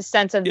at least a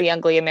sense of the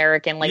ugly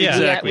American. Like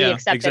we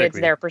accept that it's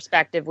their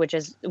perspective, which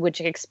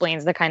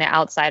explains the kind of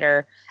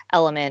outsider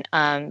element.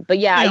 But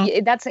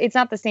it's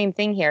not the same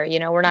thing here. You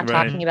know, we're not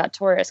talking about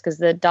tourists because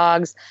the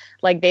dogs,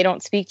 like, they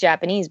don't speak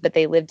Japanese, but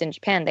they lived in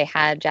Japan. They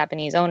had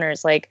Japanese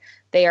owners. Like,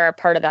 they are a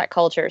part of that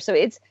culture. So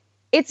it's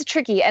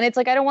tricky. And it's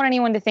like, I don't want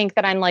anyone to think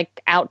that I'm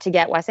like out to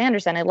get Wes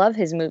Anderson. I love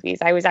his movies.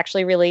 I was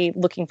actually really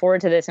looking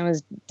forward to this and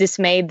was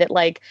dismayed that,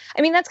 like,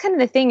 I mean, that's kind of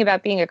the thing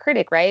about being a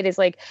critic, right? Is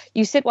like,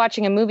 you sit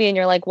watching a movie and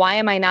you're like, why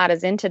am I not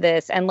as into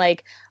this? And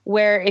like,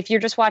 where if you're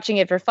just watching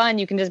it for fun,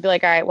 you can just be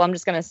like, all right, well, I'm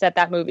just going to set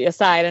that movie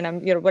aside and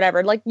I'm, you know,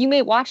 whatever. Like, you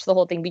may watch the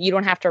whole thing, but you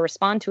don't have to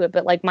respond to it.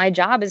 But like, my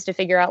job is to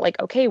figure out,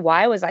 like, okay,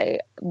 why was I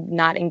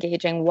not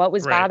engaging? What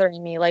was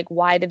bothering me? Like,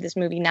 why did this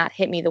movie not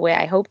hit me the way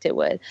I hoped it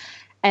would?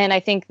 And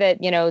I think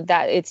that, you know,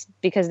 that it's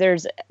because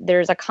there's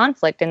a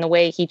conflict in the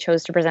way he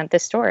chose to present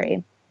this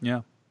story.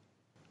 Yeah.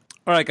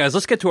 All right, guys,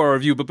 let's get to our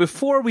review. But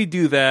before we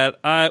do that,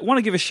 I want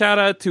to give a shout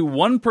out to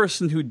one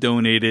person who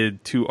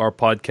donated to our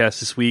podcast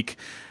this week.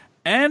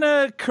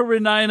 Ana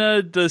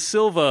Karenina da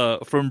Silva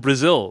from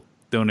Brazil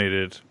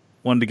donated.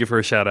 Wanted to give her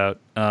a shout out.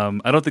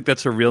 I don't think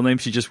that's her real name.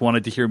 She just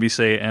wanted to hear me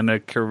say Ana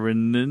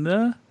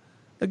Karenina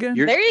again.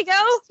 There you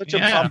go.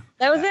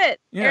 That was it.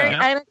 Yeah.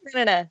 Ana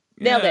Karenina.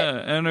 Nailed it.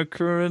 Anna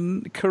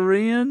Korean.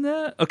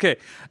 Okay.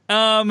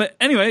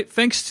 Anyway,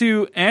 thanks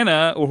to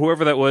Anna, or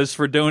whoever that was,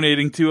 for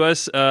donating to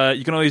us.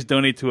 You can always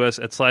donate to us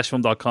at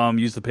slashfilm.com.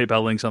 Use the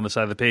PayPal links on the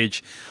side of the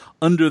page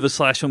under the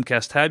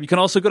 /filmcast tab. You can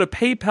also go to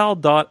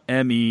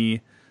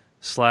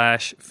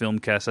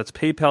paypal.me/filmcast. That's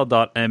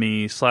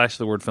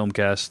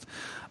paypal.me/filmcast.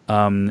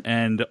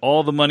 And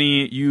all the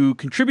money you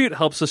contribute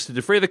helps us to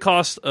defray the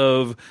cost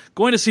of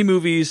going to see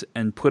movies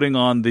and putting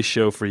on this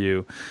show for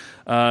you.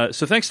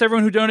 So thanks to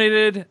everyone who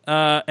donated.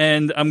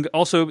 And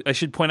I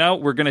should point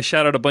out, we're going to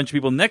shout out a bunch of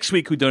people next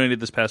week who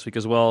donated this past week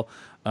as well.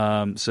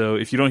 So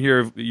if you don't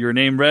hear your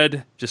name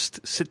read,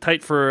 just sit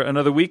tight for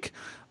another week.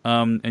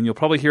 And you'll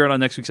probably hear it on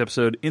next week's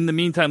episode. In the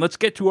meantime, let's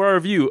get to our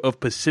review of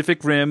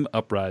Pacific Rim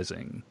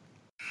Uprising.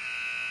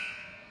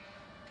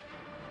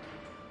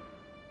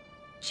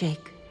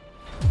 Jake,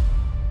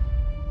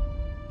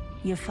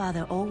 your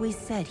father always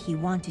said he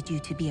wanted you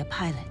to be a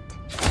pilot.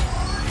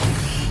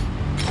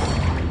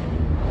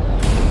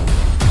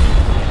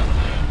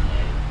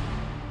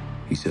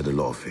 He said a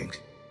lot of things.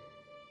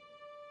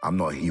 I'm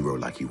not a hero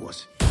like he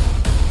was.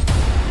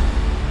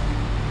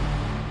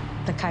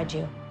 The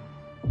kaiju.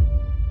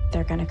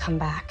 They're gonna come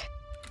back.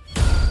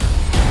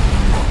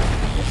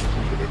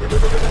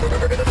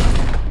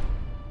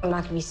 I'm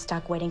not gonna be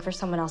stuck waiting for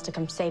someone else to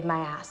come save my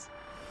ass.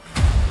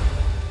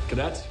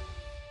 Cadets,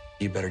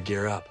 you better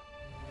gear up.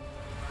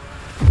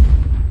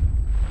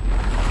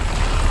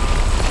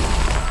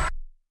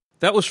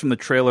 That was from the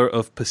trailer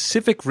of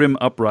Pacific Rim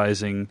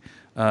Uprising,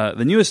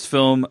 the newest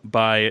film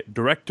by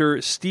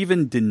director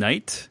Stephen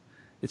DeKnight.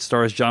 It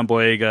stars John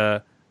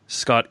Boyega,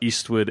 Scott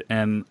Eastwood,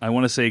 and I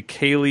want to say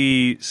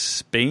Kaylee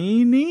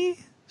Spaney?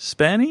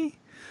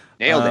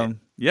 Nailed it.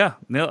 Yeah,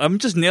 I'm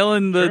just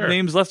nailing the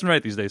names left and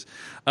right these days.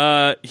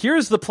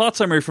 Here's the plot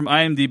summary from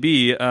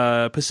IMDb.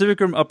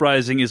 Pacific Rim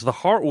Uprising is the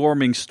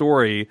heartwarming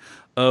story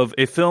of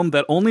a film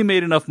that only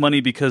made enough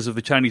money because of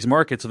the Chinese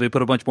market, so they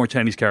put a bunch more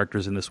Chinese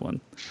characters in this one.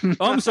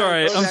 Oh, I'm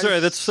sorry.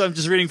 I'm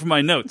just reading from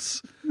my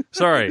notes.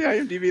 Sorry. The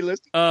IMDb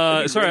list.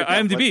 Sorry,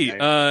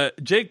 IMDb.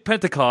 Jake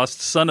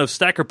Pentecost, son of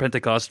Stacker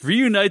Pentecost,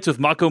 reunites with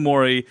Mako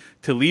Mori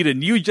to lead a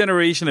new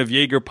generation of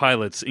Jaeger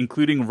pilots,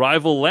 including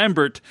rival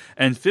Lambert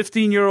and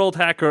 15-year-old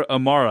hacker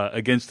Amara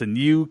against a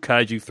new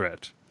kaiju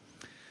threat.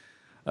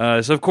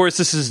 So, of course,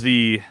 this is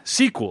the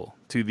sequel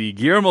to the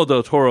Guillermo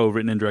del Toro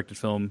written and directed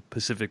film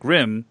Pacific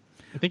Rim.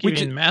 I think you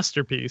mean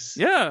Masterpiece.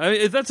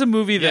 Yeah, that's a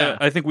movie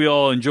that I think we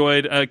all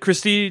enjoyed.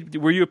 Christy,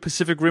 were you a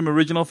Pacific Rim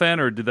original fan,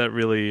 or did that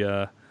really?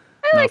 I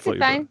liked it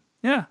fine.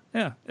 Yeah.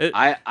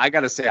 I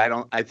gotta say,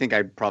 I think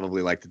I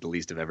probably liked it the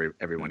least of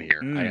everyone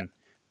here.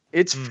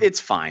 It's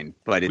fine,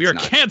 but it's we are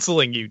not.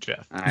 canceling you,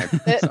 Jeff. I'm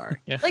sorry.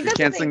 Yeah. Like, You're that's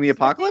canceling the thing.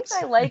 apocalypse? The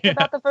things I liked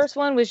about the first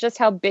one was just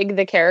how big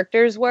the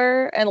characters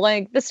were, and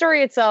like the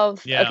story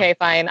itself. Yeah. Okay,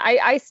 fine.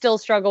 I still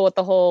struggle with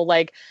the whole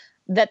like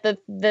that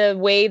the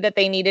way that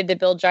they needed to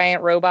build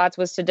giant robots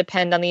was to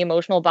depend on the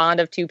emotional bond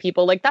of two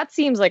people. Like that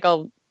seems like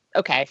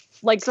okay.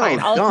 Like So fine,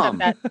 I'll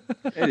dumb. accept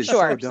that. It is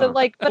Sure. so So dumb.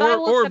 like, but I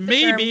will or accept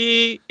the term-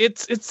 maybe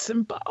it's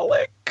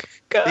symbolic.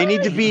 They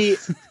need to be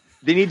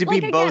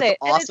Like, I both get it.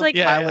 And it's awesome like-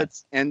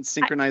 pilots and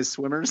synchronized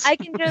swimmers. I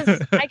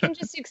can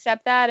just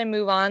accept that and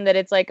move on. That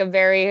it's like a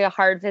very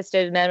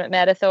hard-fisted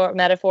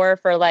metaphor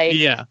for like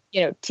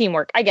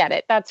teamwork. I get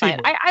it. That's fine.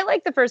 Teamwork. I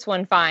like the first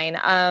one fine.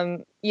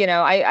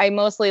 I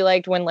mostly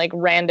liked when like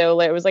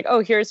rando. It was like, oh,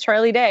 here's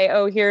Charlie Day.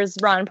 Oh, here's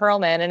Ron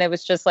Perlman, and it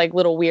was just like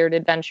little weird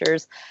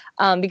adventures.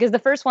 Because the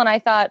first one I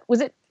thought was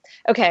it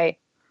okay.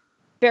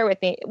 Bear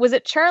with me. Was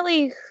it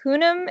Charlie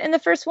Hunnam in the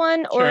first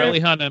one, or Charlie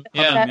Hunnam.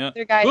 Yeah. that yeah.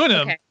 other guy?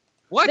 Hunnam? Okay.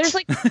 What? There's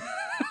like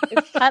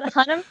it's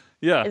Hunnam.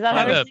 Yeah. Is that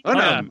how Hunnam. it's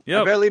I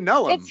Yep. barely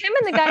know him. It's him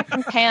and the guy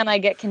from Pan. I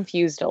get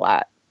confused a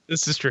lot.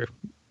 This is true.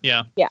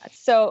 Yeah. Yeah.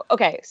 So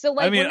okay. So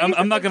like, I mean, when they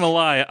I'm not said- going to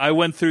lie. I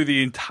went through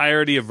the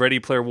entirety of Ready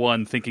Player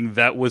One thinking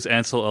that was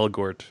Ansel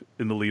Elgort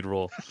in the lead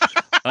role.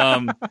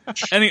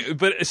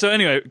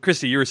 Anyway,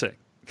 Christy, you were saying.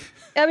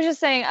 I was just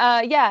saying,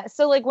 yeah.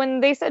 So like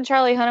when they said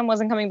Charlie Hunnam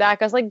wasn't coming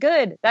back, I was like,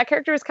 good. That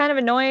character was kind of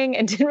annoying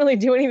and didn't really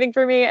do anything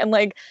for me. And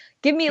like,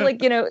 give me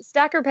like,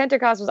 Stacker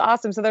Pentecost was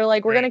awesome. So they're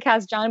like, we're gonna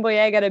cast John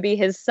Boyega to be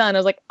his son. I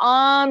was like,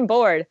 on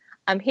board.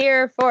 I'm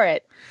here for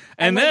it.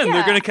 And then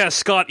they're going to cast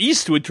Scott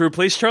Eastwood to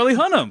replace Charlie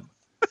Hunnam.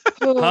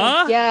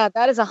 Huh? Yeah,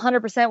 that is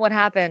 100% what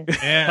happened.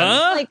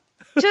 Huh? Like,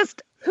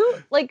 just who?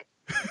 Like,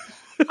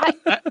 I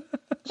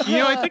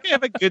think I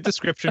have a good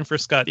description for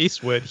Scott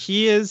Eastwood.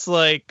 He is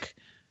like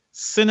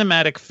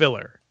cinematic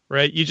filler,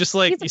 right? You just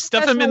like he's a you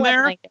stuff him in professional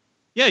there. blanket.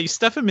 Yeah, you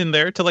stuff him in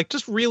there to like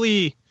just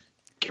really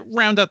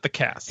round out the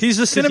cast. He's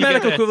the 'Cause you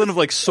cinematic gotta equivalent of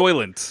like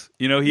Soylent.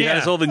 He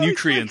has all the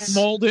nutrients.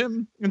 Mold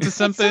him into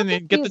something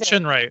and get the confusing.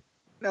 chin right.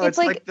 No, It's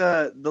it's like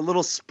the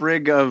little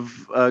sprig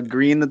of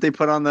green that they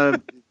put on the,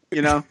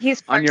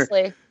 He's on your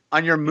parsley.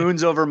 on your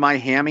moons over my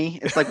hammy.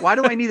 It's like, why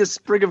do I need a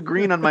sprig of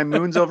green on my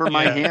moons over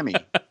my Yeah. hammy?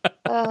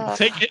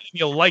 Take it and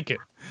you'll like it.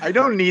 I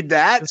don't need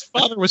that. His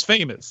father was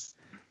famous.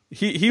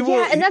 He will.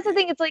 Yeah, and that's the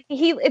thing. It's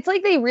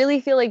like they really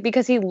feel like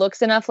because he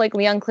looks enough like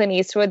young Clint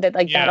Eastwood that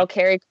like that'll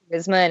carry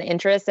charisma and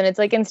interest. And it's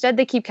like instead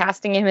they keep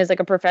casting him as like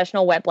a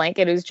professional wet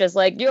blanket who's just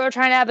like, you're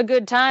trying to have a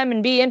good time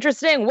and be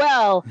interesting.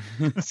 Well,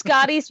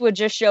 Scott Eastwood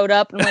just showed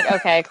up and I'm like,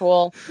 okay,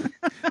 cool.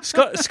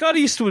 Scott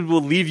Eastwood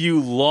will leave you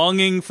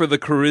longing for the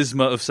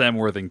charisma of Sam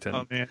Worthington.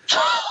 Oh man,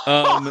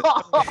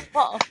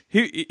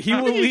 He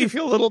will I leave.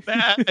 feel a little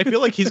bad. I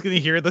feel like he's going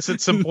to hear this at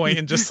some point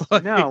and just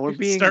like No, we're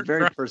being start very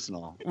crying.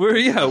 personal.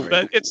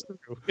 But it's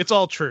true. It's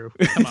all true.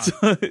 Come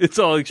on. It's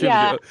all extremely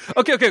Yeah.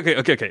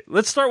 good. Okay.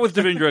 Let's start with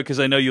Devindra because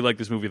I know you like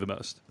this movie the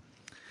most.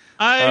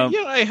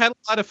 I had a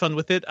lot of fun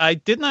with it. I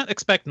did not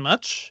expect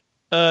much,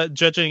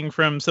 judging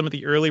from some of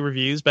the early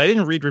reviews, but I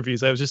didn't read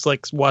reviews. I was just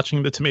like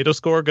watching the tomato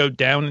score go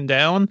down and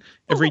down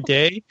every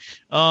day,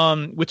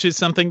 which is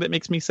something that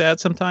makes me sad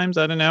sometimes.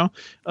 I don't know.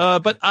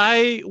 But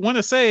I want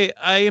to say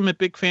I am a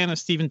big fan of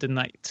Stephen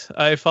DeKnight.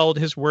 I followed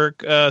his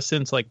work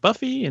since like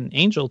Buffy and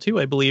Angel too,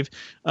 I believe.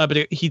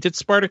 But he did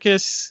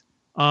Spartacus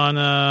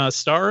on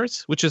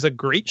Stars, which is a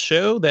great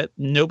show that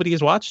nobody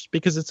has watched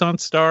because it's on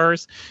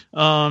Stars.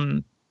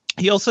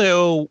 He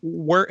also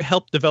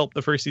helped develop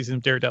the first season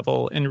of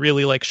Daredevil and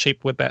really like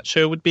shape what that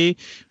show would be.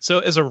 So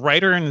as a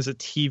writer and as a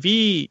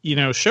TV,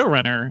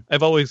 showrunner,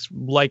 I've always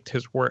liked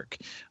his work.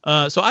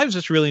 So I was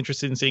just really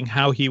interested in seeing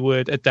how he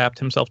would adapt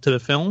himself to the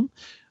film.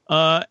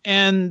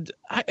 And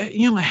I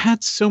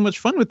had so much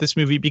fun with this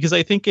movie because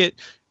I think it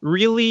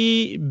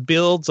really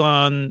builds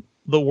on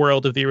the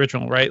world of the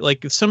original, right?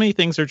 Like so many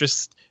things are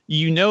just,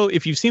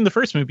 if you've seen the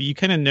first movie, you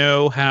kind of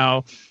know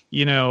how,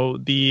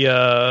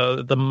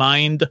 the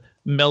mind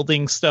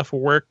melding stuff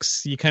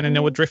works. You kind of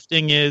know what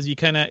drifting is. You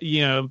kind of,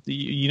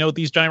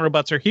 these giant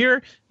robots are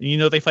here.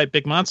 They fight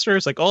big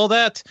monsters. Like all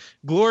that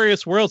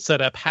glorious world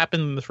setup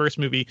happened in the first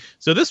movie.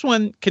 So this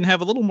one can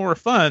have a little more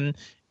fun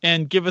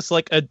and give us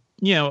like a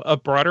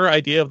broader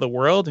idea of the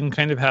world and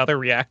kind of how they're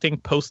reacting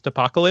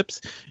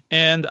post-apocalypse.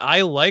 And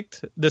I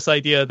liked this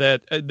idea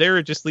that there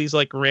are just these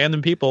like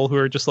random people who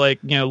are just like,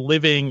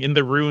 living in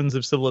the ruins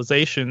of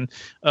civilization,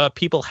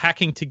 people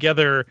hacking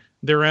together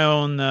their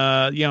own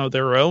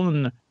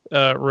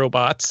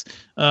robots.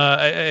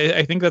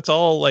 I think that's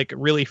all like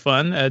really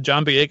fun.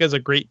 John Boyega is a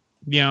great,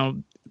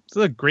 it's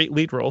a great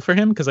lead role for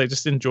him because I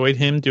just enjoyed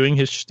him doing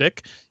his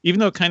shtick, even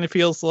though it kind of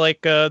feels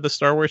like the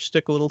Star Wars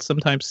shtick a little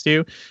sometimes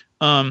too.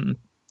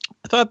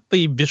 I thought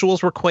the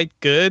visuals were quite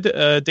good.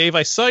 Dave,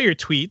 I saw your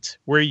tweet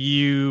where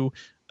you,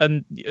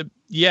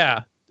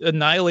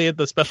 annihilated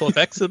the special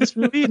effects of this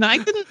movie, and I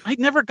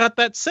never got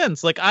that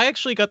sense. Like, I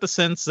actually got the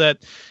sense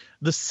that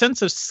the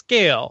sense of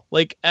scale,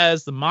 like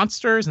as the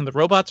monsters and the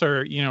robots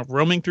are,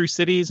 roaming through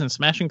cities and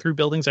smashing through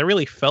buildings, I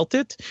really felt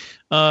it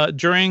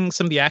during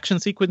some of the action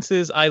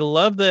sequences. I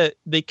love that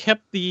they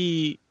kept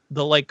the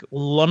the like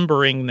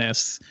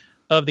lumberingness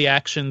of the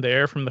action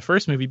there from the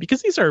first movie,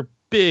 because these are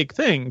big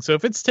things. So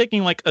if it's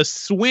taking like a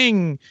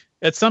swing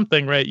at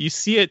something, right, you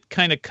see it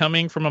kind of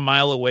coming from a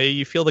mile away.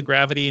 You feel the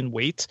gravity and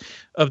weight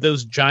of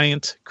those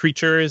giant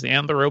creatures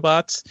and the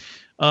robots.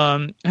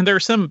 And there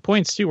are some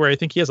points too where I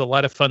think he has a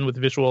lot of fun with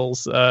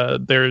visuals.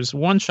 There's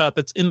one shot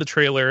that's in the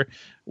trailer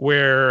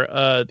where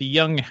the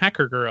young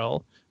hacker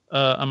girl,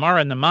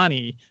 Amara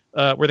Namani,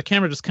 where the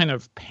camera just kind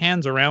of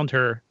pans around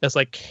her as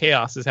like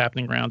chaos is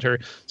happening around her.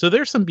 So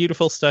there's some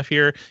beautiful stuff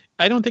here.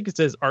 I don't think it's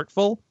as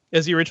artful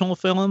as the original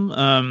film.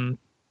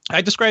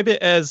 I describe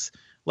it as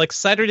like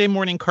Saturday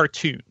morning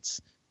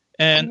cartoons.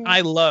 And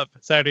I love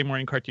Saturday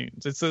morning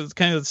cartoons. It's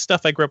kind of the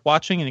stuff I grew up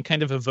watching, and it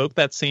kind of evoked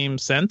that same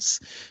sense.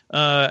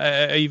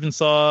 I even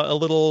saw a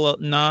little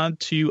nod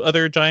to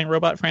other giant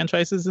robot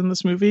franchises in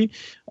this movie.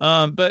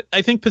 But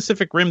I think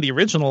Pacific Rim, the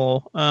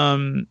original,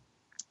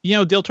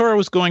 Del Toro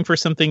was going for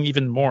something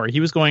even more. He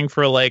was going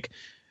for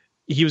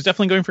he was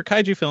definitely going for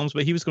kaiju films,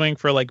 but he was going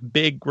for like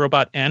big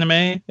robot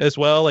anime as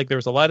well. Like there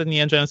was a lot of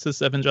Neon Genesis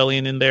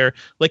Evangelion in there.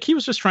 Like he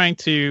was just trying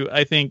to,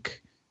 I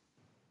think,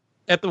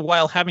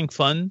 while having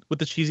fun with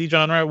the cheesy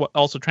genre,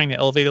 also trying to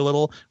elevate a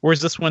little.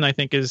 Whereas this one, I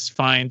think, is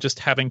fine, just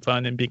having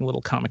fun and being a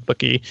little comic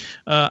booky.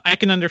 I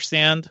can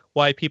understand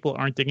why people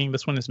aren't digging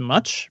this one as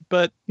much,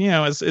 but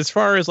as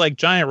far as like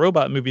giant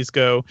robot movies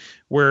go,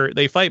 where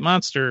they fight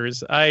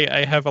monsters,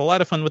 I have a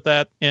lot of fun with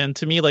that. And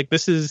to me, like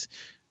this is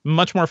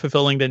much more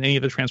fulfilling than any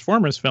of the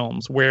Transformers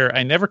films, where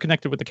I never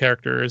connected with the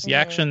characters. The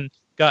action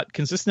got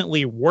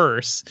consistently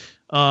worse.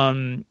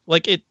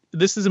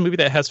 This is a movie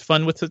that has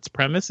fun with its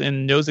premise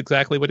and knows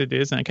exactly what it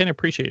is, and I kind of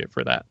appreciate it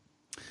for that.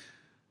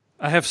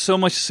 I have so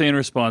much to say in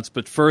response,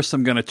 but first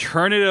I'm going to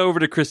turn it over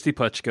to Christy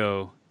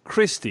Puchko.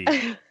 Christy,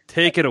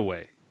 take it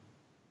away.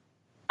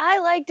 I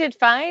liked it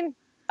fine.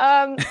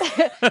 Like,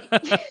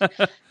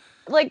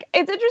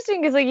 it's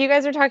interesting because like you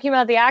guys are talking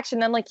about the action,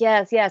 and I'm like,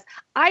 yes.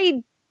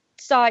 I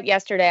saw it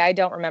yesterday. I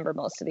don't remember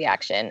most of the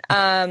action.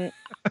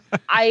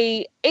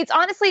 It's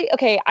honestly,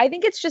 okay, I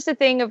think it's just a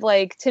thing of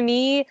like, to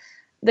me,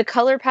 the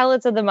color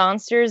palettes of the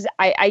monsters,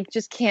 I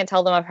just can't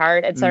tell them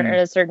apart at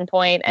a certain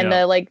point. And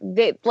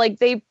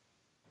they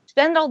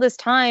spend all this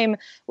time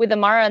with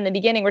Amara in the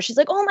beginning where she's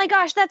like, oh my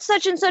gosh, that's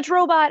such and such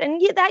robot, and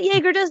that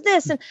Jaeger does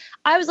this. And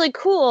I was like,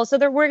 cool. So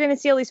we're going to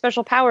see all these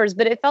special powers.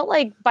 But it felt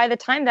like by the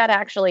time that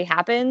actually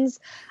happens,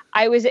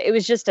 it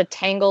was just a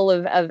tangle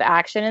of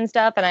action and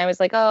stuff. And I was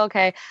like, oh,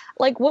 okay.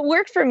 Like what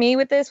worked for me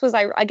with this was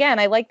I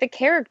like the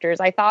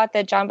characters. I thought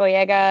that John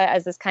Boyega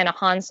as this kind of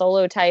Han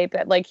Solo type,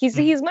 like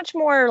he's much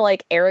more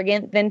like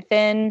arrogant than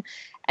Finn.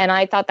 And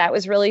I thought that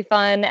was really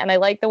fun. And I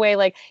like the way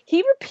like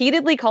he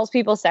repeatedly calls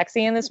people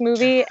sexy in this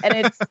movie.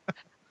 And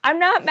I'm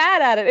not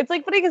mad at it. It's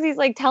like funny because he's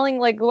like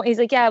telling he's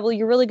like, yeah, well,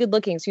 you're really good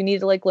looking, so you need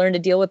to like learn to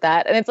deal with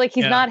that. And it's like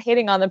he's not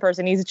hitting on the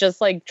person. He's just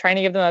like trying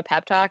to give them a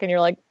pep talk. And you're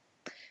like,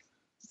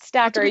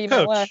 Stacker,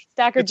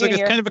 Stacker it's Jr. Like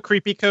it's kind of a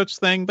creepy coach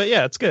thing, but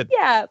yeah, it's good.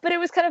 Yeah, but it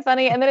was kind of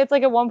funny. And then it's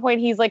like at one point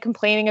he's like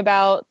complaining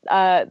about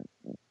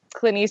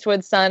Clint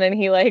Eastwood's son, and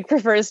he like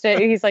refers to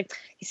he's like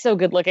he's so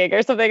good looking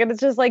or something, and it's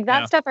just like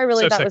that stuff I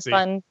really thought was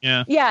fun.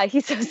 Yeah,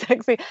 he's so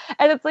sexy,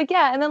 and it's like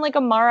and then like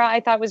Amara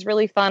I thought was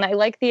really fun. I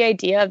like the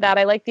idea of that.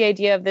 I like the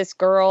idea of this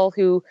girl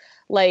who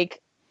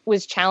like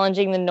was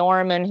challenging the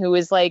norm and who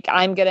was like,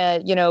 I'm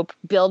gonna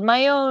build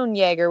my own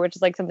Jaeger, which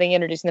is like something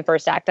introduced in the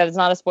first act. That is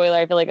not a spoiler.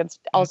 I feel like it's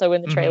also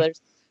in the trailers.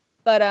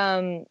 But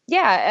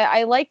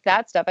I like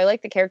that stuff. I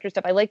like the character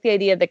stuff. I like the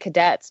idea of the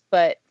cadets.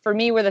 But for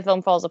me, where the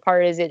film falls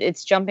apart is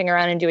it's jumping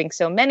around and doing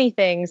so many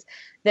things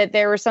that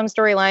there were some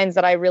storylines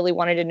that I really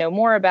wanted to know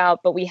more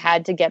about, but we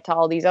had to get to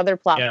all these other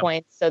plot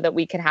points so that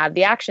we could have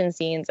the action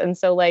scenes. And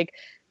so like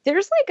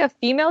there's like a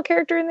female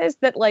character in this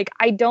that like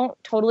I don't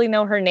totally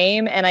know her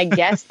name, and I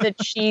guess that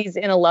she's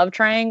in a love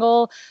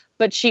triangle,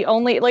 but she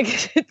only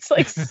like it's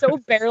like so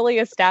barely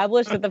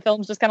established that the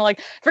film's just kind of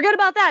like, forget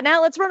about that,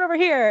 now let's run over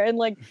here. And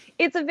like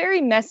it's a very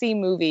messy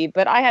movie,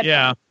 but I had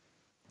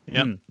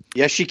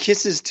yeah, she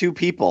kisses two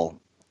people,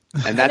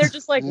 and they're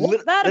just like,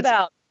 what's that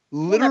about?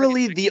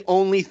 Literally the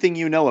only thing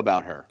you know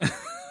about her.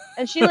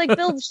 And she like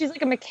she's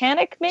like a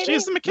mechanic, maybe?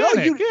 She's a mechanic.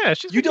 No,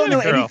 you don't know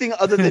anything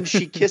other than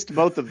she kissed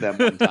both of them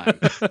one time.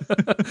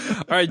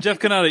 All right, Jeff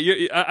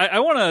Canada, I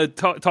want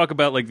to talk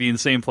about like the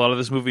insane plot of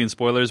this movie and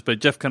spoilers, but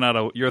Jeff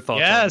Canada, your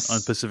thoughts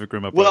on Pacific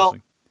Rim Uprising? Well,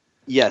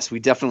 yes, we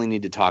definitely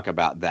need to talk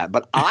about that.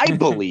 But I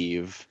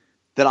believe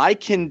that I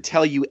can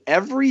tell you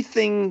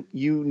everything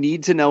you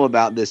need to know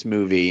about this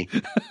movie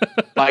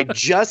by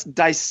just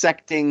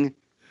dissecting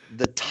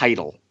the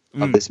title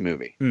of this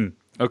movie.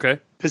 Okay.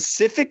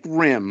 Pacific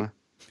Rim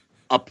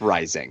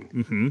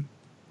Uprising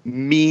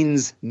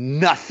means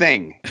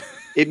nothing.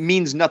 It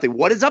means nothing.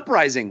 What is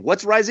uprising?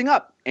 What's rising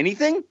up?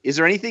 Anything? Is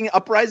there anything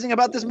uprising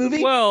about this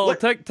movie? Well,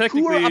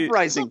 technically, who are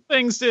uprising? Some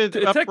things did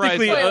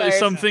technically,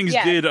 some things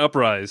did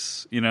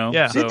uprise.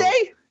 Yeah. Did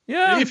they?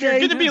 Yeah. If you're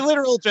going to be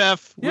literal,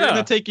 Jeff, we're going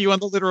to take you on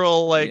the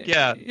literal. Like,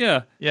 yeah.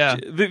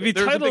 The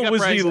title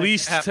was the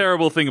least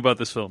terrible thing about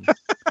this film.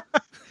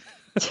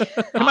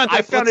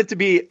 I found it to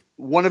be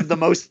one of the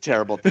most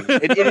terrible things.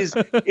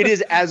 It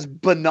is as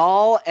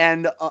banal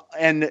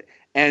and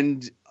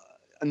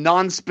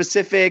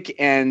non-specific,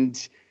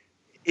 and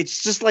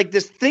it's just like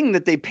this thing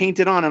that they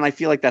painted on, and I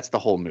feel like that's the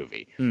whole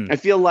movie. I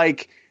feel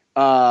like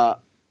I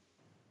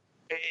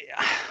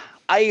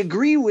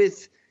agree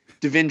with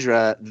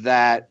Devindra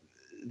that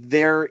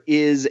there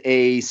is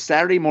a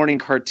Saturday morning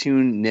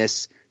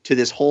cartoonness to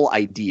this whole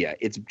idea.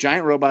 It's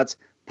giant robots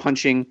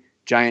punching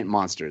giant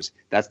monsters.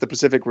 That's the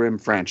Pacific Rim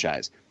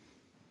franchise.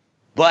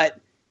 But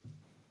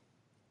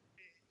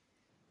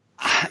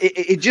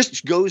it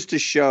just goes to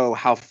show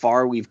how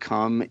far we've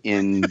come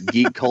in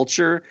geek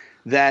culture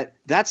that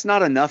that's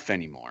not enough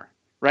anymore,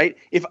 right?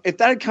 If that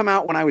had come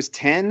out when I was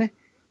 10,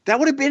 that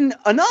would have been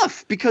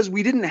enough because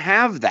we didn't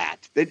have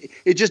that.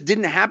 It just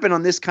didn't happen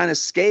on this kind of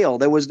scale.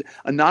 There was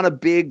not a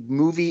big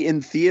movie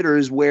in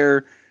theaters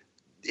where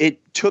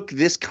it took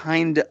this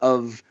kind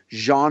of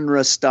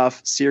genre stuff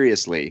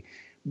seriously.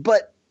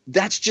 But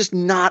that's just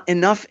not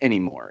enough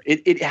anymore.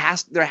 There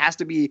has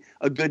to be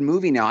a good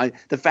movie now.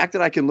 The fact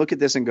that I can look at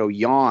this and go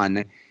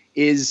yawn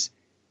is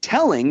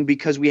telling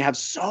because we have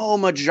so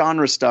much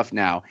genre stuff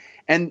now.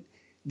 And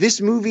this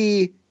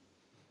movie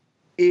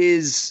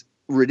is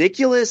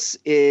ridiculous.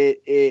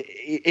 It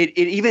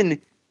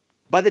even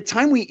by the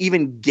time we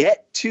even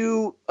get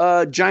to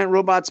giant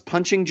robots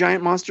punching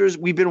giant monsters,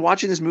 we've been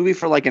watching this movie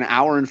for like an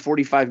hour and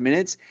 45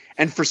 minutes.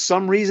 And for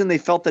some reason, they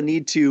felt the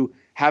need to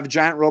have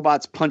giant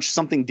robots punch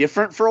something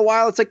different for a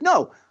while. It's like,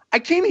 no, I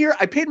came here.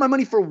 I paid my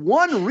money for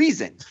one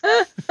reason.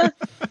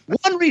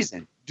 One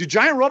reason. Do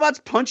giant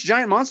robots punch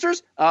giant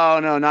monsters? Oh,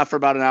 no, not for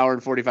about an hour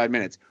and 45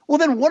 minutes. Well,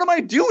 then what am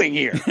I doing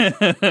here?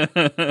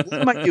 What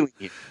am I doing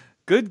here?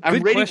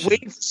 I'm waiting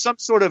for some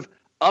sort of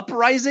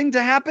uprising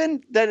to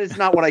happen. That is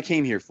not what I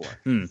came here for.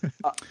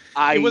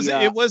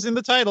 It was in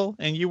the title,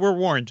 and you were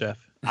warned, Jeff.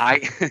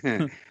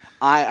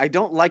 I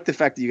don't like the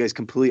fact that you guys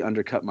completely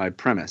undercut my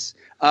premise.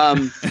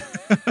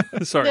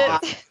 Sorry.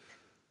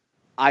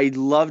 I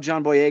love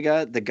John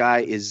Boyega. The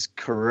guy is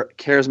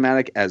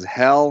charismatic as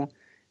hell.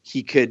 He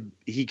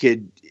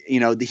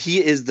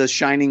is the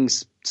shining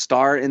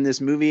star in this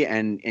movie,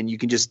 and you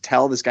can just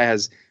tell this guy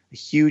has a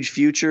huge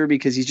future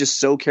because he's just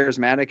so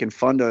charismatic and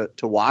fun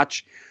to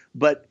watch.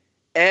 But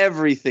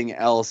everything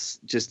else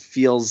just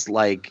feels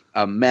like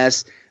a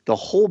mess. The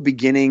whole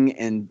beginning,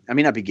 and I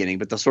mean not beginning,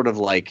 but the sort of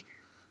like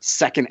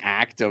second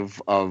act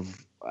of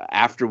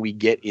after we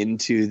get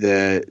into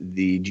the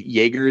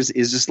Jaegers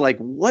is just like,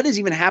 what is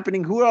even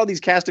happening? Who are all these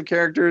cast of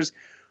characters?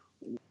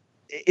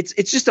 It's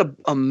just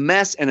a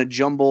mess and a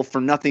jumble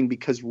for nothing,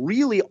 because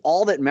really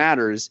all that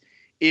matters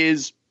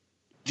is,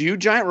 do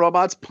giant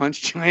robots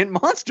punch giant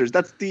monsters?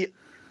 That's the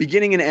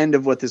beginning and end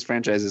of what this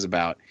franchise is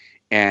about.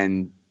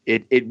 And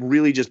it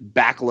really just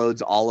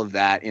backloads all of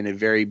that in a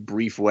very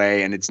brief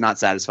way, and it's not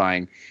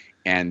satisfying.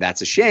 And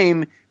that's a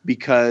shame,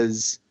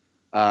 because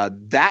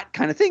that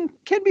kind of thing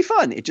can be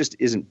fun. It just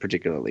isn't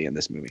particularly in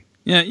this movie.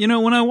 Yeah,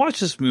 when I watched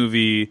this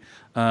movie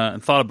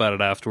and thought about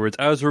it afterwards,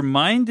 I was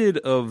reminded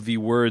of the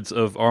words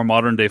of our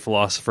modern-day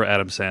philosopher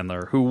Adam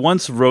Sandler, who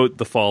once wrote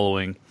the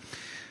following: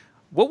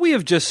 "What we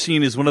have just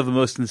seen is one of the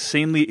most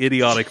insanely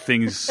idiotic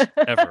things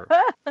ever.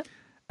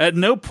 At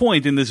no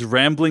point in this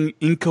rambling,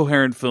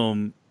 incoherent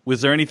film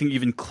was there anything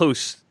even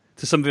close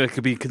to something that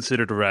could be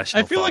considered a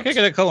rational I feel thought. like I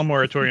gotta call a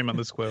moratorium on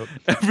this quote.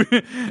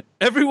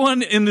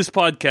 Everyone in this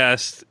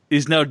podcast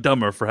is now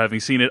dumber for having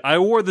seen it. I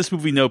award this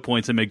movie no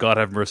points, and may God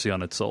have mercy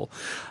on its soul.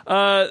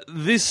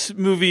 This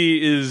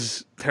movie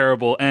is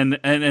terrible, and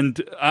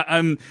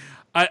I'm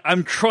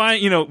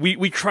trying.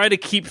 We try to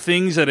keep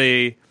things at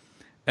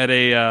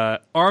a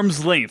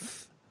arm's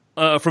length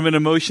from an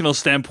emotional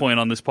standpoint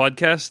on this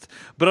podcast,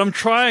 but I'm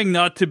trying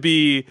not to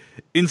be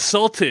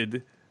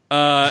insulted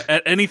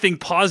at anything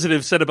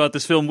positive said about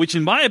this film, which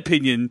in my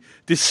opinion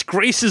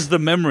disgraces the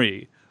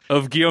memory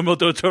of Guillermo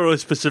del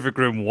Toro's Pacific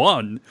Rim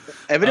 1.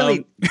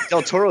 Evidently,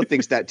 del Toro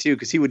thinks that too,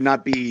 because he would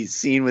not be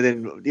seen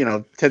within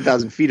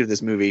 10,000 feet of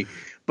this movie.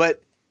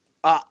 But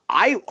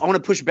I want to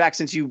push back,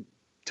 since you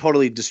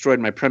totally destroyed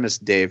my premise,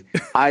 Dave.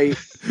 I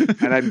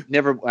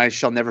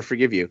shall never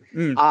forgive you.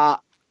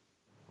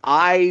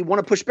 I want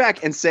to push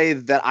back and say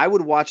that I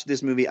would watch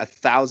this movie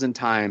 1,000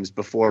 times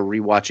before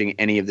rewatching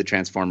any of the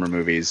Transformer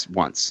movies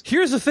once.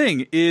 Here's the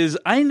thing, is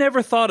I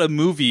never thought a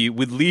movie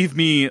would leave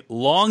me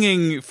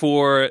longing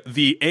for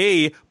the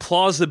A,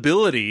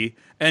 plausibility,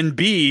 and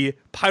B,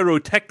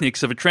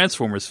 pyrotechnics of a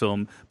Transformers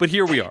film, but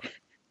here we are.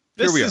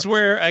 This is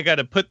where I got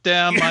to put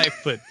down my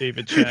foot,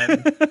 David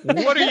Chen.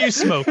 What are you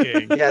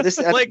smoking? Yeah, this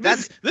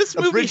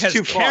movie has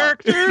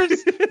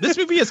characters. This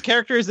movie has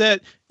characters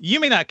that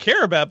you may not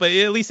care about, but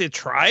at least it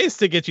tries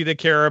to get you to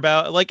care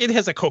about. Like, it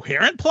has a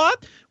coherent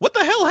plot. What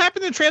the hell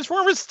happened in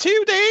Transformers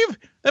 2, Dave?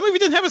 That movie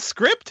didn't have a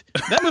script.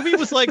 That movie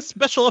was like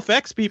special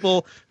effects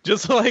people,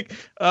 just like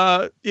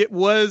it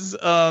was.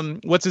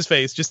 What's his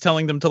face? Just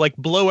telling them to like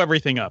blow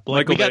everything up.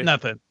 Like, we got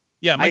nothing.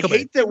 Yeah, I Michael Bay.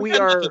 hate that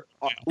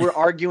we're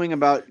arguing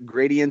about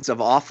gradients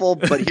of awful,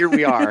 but here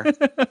we are,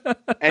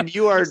 and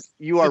you are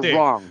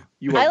wrong.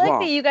 You are I like wrong.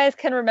 that you guys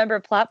can remember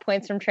plot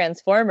points from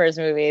Transformers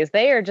movies.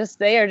 They are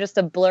just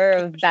a blur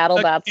of battle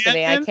bots to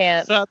me. I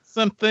can't.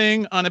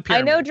 Something on a I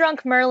pyramid. know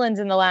Drunk Merlin's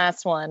in the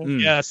last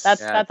one. Yes,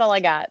 That's all I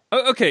got.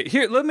 Okay,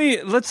 here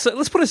let's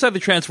put aside the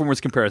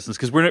Transformers comparisons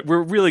because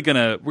we're really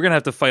gonna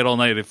have to fight all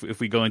night if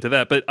we go into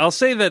that. But I'll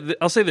say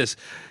this.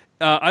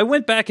 I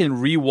went back and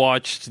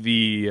rewatched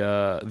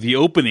the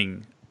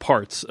opening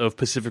parts of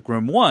Pacific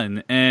Rim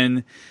 1,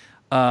 and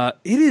it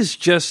is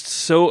just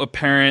so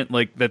apparent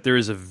like that there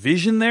is a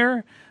vision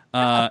there,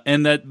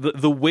 and that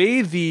the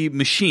way the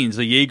machines,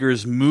 the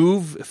Jaegers,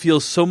 move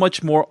feels so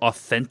much more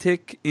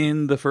authentic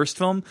in the first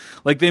film.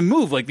 Like they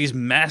move like these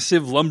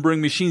massive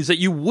lumbering machines that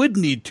you would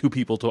need two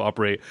people to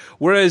operate,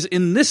 whereas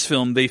in this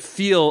film they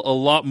feel a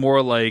lot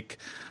more like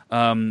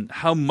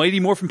how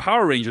Mighty Morphin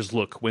Power Rangers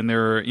look when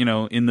they're,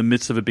 in the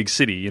midst of a big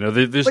city.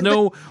 There's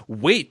no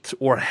weight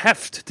or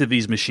heft to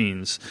these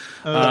machines.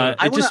 I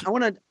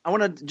want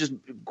to just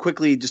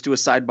quickly just do a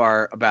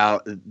sidebar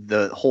about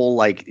the whole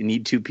like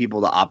need two people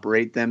to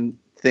operate them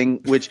thing,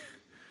 which,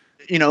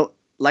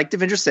 like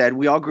Devendra said,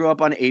 we all grew up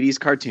on 80s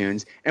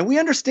cartoons, and we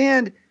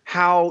understand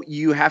how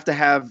you have to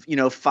have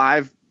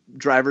 5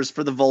 drivers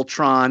for the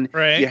Voltron.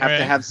 Right, you have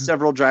to have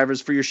several drivers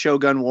for your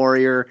Shogun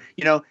Warrior.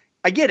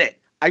 I get it.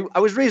 I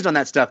was raised on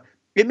that stuff.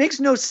 It makes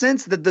no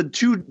sense that the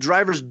two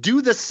drivers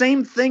do the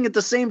same thing at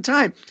the same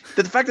time.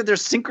 That the fact that they're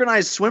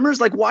synchronized swimmers,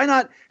 like why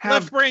not have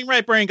left brain,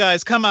 right brain,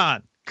 guys? Come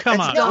on.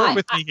 Work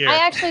with me here. I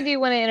actually do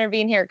want to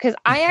intervene here because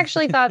I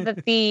actually thought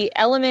that the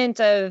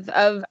element of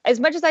as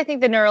much as I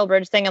think the neural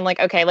bridge thing, I'm like,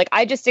 okay, like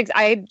I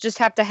just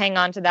have to hang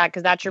on to that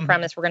because that's your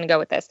premise. We're going to go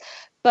with this.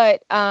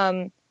 But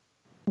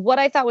what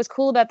I thought was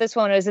cool about this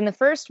one is in the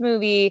first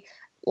movie,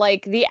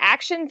 like the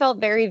action felt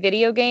very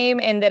video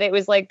game, and that it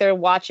was like they're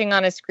watching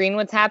on a screen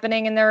what's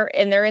happening, and they're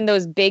in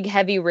those big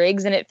heavy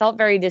rigs, and it felt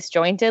very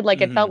disjointed.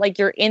 Like it felt like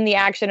you're in the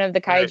action of the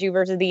kaiju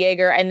versus the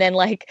Jaeger, and then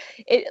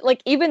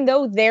even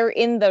though they're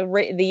in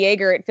the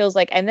Jaeger, it feels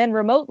like, and then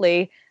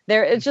remotely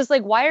there, it's just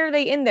like, why are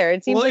they in there?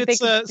 It seems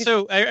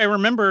so I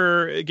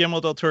remember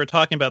Guillermo del Toro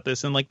talking about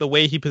this, and like the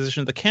way he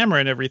positioned the camera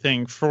and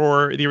everything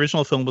for the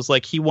original film was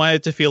like he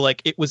wanted to feel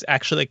like it was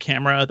actually a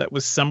camera that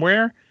was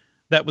somewhere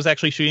that was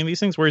actually shooting these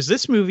things, whereas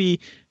this movie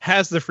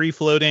has the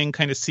free-floating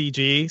kind of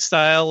CG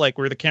style, like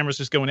where the camera's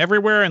just going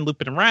everywhere and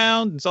looping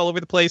around, and it's all over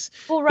the place.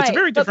 Well, right. It's a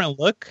very different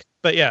look,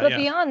 but yeah. But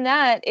beyond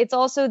that, it's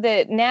also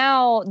that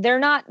now they're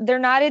not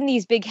in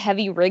these big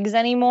heavy rigs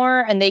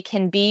anymore, and they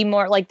can be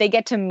more like they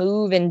get to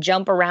move and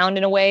jump around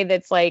in a way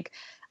that's like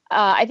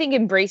I think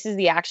embraces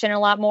the action a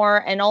lot more,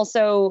 and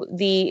also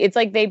it's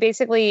like they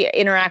basically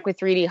interact with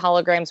 3D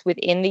holograms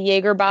within the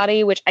Jaeger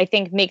body, which I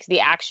think makes the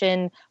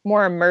action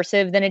more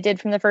immersive than it did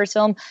from the first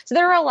film. So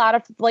there are a lot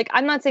of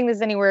I'm not saying this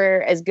is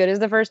anywhere as good as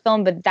the first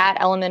film, but that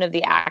element of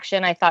the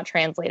action I thought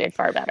translated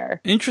far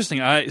better.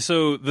 Interesting.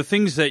 So the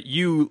things that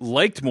you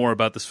liked more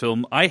about this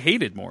film, I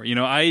hated more.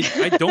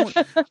 I don't.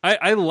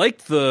 I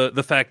liked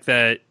the fact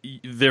that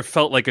there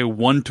felt like a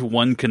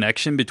 1-to-1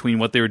 connection between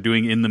what they were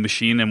doing in the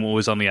machine and what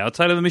was on the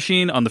outside of the machine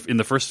in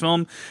the first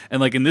film, and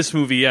like in this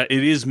movie, it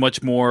is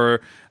much more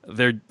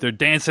they're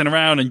dancing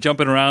around and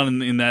jumping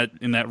around in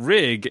that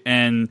rig,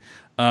 and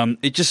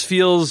it just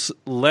feels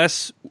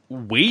less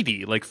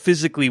weighty, like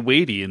physically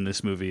weighty in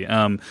this movie.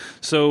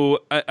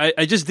 So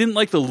I just didn't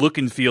like the look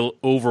and feel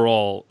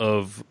overall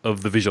of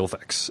the visual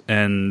effects,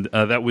 and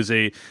that was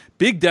a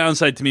big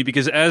downside to me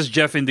because, as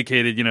Jeff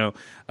indicated,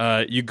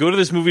 you go to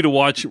this movie to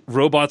watch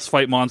robots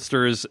fight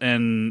monsters,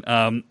 and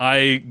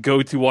I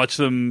go to watch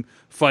them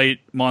fight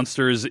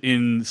monsters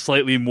in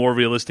slightly more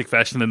realistic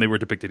fashion than they were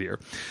depicted here.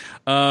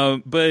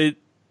 But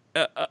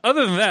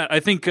other than that, I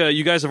think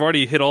you guys have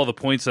already hit all the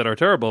points that are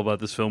terrible about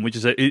this film, which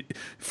is that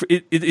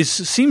it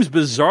seems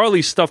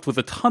bizarrely stuffed with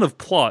a ton of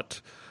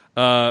plot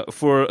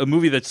for a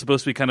movie that's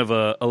supposed to be kind of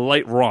a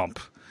light romp.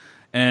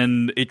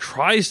 And it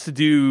tries to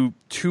do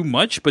too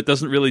much, but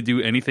doesn't really do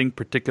anything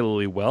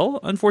particularly well,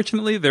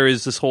 unfortunately. There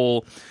is this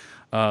whole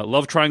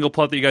love triangle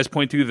plot that you guys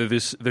point to.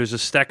 That there's a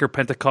Stacker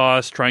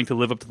Pentecost trying to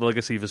live up to the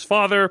legacy of his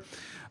father.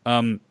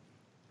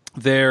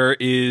 There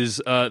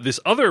is this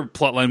other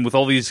plotline with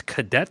all these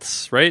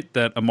cadets, right,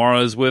 that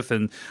Amara is with,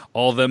 and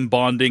all of them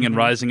bonding and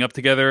rising up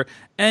together.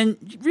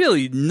 And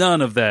really,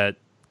 none of that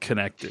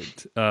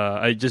connected.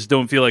 I just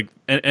don't feel like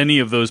any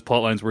of those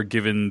plotlines were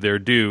given their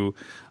due.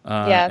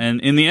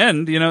 And in the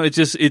end,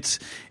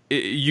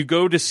 you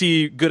go to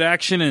see good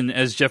action, and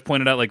as Jeff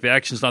pointed out, like the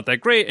action's not that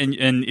great,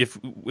 and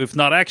if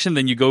not action,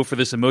 then you go for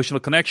this emotional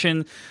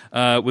connection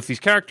with these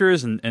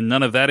characters, and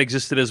none of that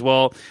existed as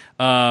well.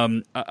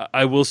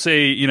 I will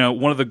say,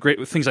 one of the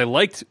great things I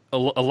liked a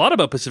lot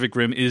about Pacific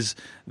Rim is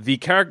the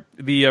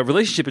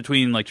relationship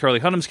between like Charlie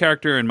Hunnam's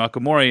character and Mako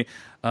Mori.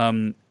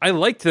 I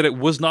liked that it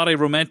was not a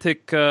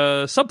romantic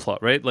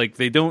subplot, right? Like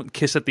they don't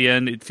kiss at the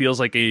end. It feels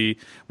like we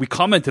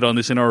commented on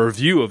this in our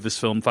review of this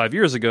film 5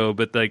 years ago,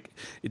 but like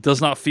it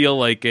does not feel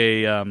like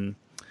a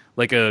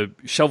like a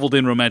shoveled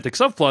in romantic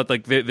subplot.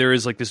 Like there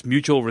is like this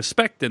mutual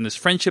respect and this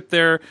friendship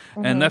there,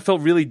 and that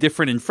felt really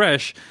different and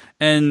fresh.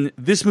 And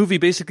this movie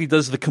basically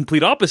does the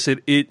complete opposite.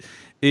 It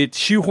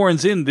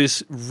shoehorns in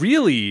this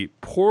really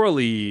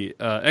poorly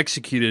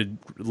executed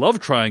love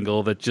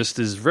triangle that just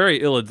is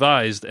very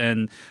ill-advised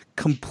and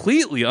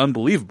completely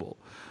unbelievable.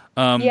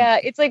 Yeah,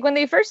 it's like when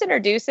they first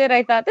introduced it,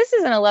 I thought, this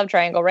isn't a love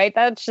triangle, right?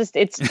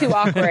 It's too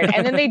awkward.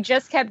 And then they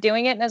just kept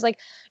doing it. And I was like,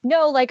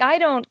 no, like, I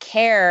don't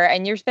care.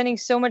 And you're spending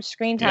so much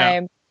screen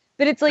time. Yeah.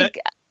 But it's like,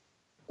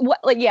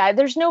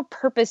 there's no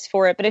purpose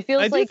for it. But it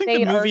feels like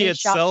they the movie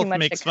itself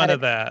makes fun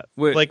of that.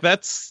 Like,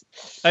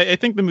 I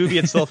think the movie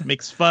itself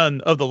makes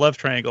fun of the love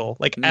triangle,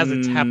 like, as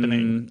it's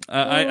happening.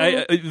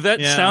 That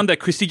sound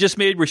that Christy just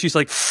made, where she's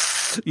like,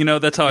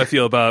 that's how I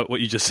feel about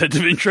what you just said,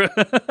 Devindra.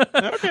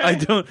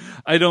 Okay.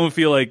 I don't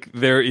feel like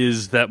there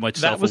is that much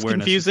self-awareness. That was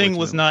confusing,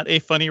 was not a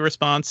funny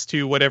response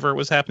to whatever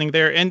was happening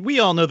there. And we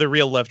all know the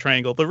real love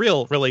triangle. The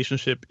real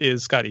relationship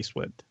is Scott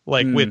Eastwood.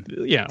 Like,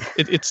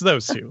 it's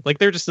those two. Like,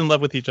 they're just in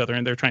love with each other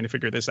and they're trying to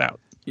figure this out.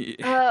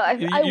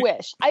 I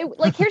wish.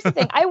 Here's the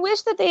thing. I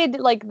wish that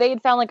they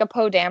had found like a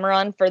Poe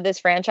Dameron for this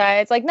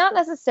franchise. Like, not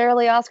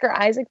necessarily Oscar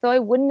Isaac, though I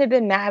wouldn't have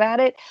been mad at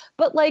it.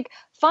 But like,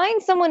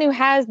 find someone who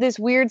has this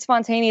weird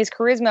spontaneous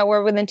charisma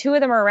where when the two of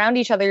them are around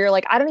each other, you're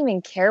like, I don't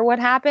even care what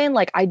happened.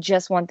 Like, I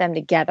just want them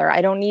together.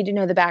 I don't need to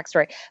know the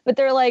backstory. But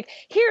they're like,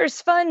 here's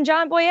fun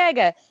John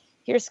Boyega.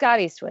 Here's Scott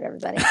Eastwood,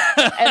 everybody.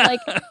 And like,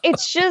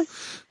 it's just,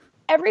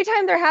 every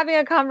time they're having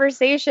a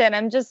conversation,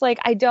 I'm just like,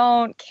 I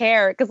don't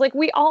care. Because like,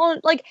 we all,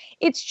 like,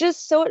 it's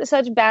just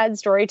such bad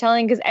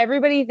storytelling because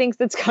everybody thinks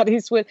that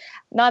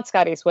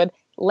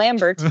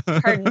Lambert,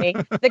 pardon me,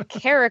 the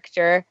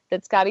character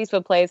that Scott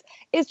Eastwood plays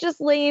is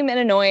just lame and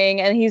annoying,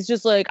 and he's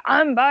just like,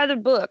 I'm by the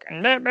book,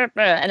 and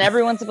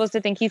everyone's supposed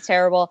to think he's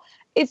terrible.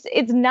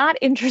 It's not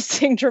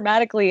interesting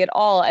dramatically at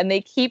all, and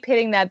they keep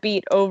hitting that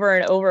beat over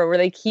and over where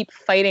they keep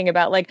fighting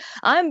about like,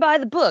 I'm by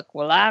the book,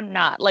 well, I'm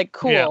not. Like,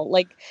 cool. Yeah.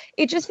 Like,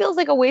 it just feels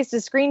like a waste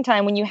of screen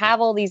time when you have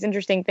all these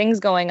interesting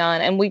things going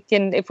on, and we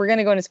can, if we're going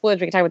to go into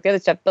spoilers, we can talk about the other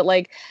stuff, but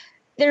like,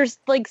 there's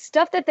like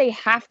stuff that they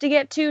have to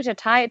get to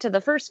tie it to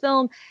the first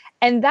film.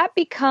 And that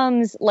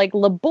becomes like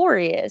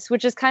laborious,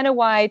 which is kind of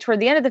why toward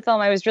the end of the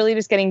film, I was really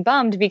just getting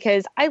bummed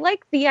because I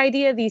like the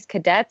idea of these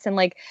cadets and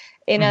like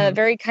in a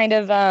very kind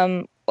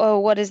of,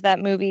 what is that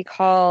movie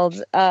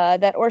called?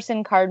 That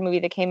Orson Card movie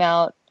that came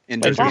out.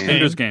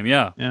 Ender's Game,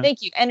 yeah.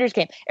 Thank you, Ender's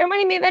Game. It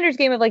reminded me of Ender's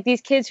Game of like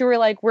these kids who were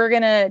like, we're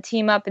going to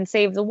team up and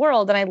save the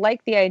world. And I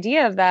like the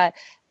idea of that.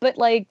 But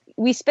like,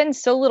 we spend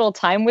so little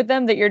time with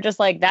them that you're just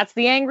like, that's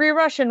the angry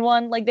Russian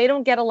one. Like, they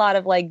don't get a lot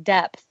of like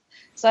depth.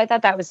 So I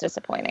thought that was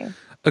disappointing.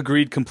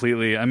 Agreed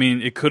completely. I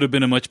mean, it could have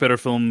been a much better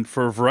film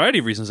for a variety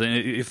of reasons.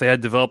 If they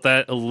had developed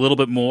that a little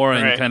bit more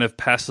and kind of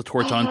passed the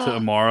torch on to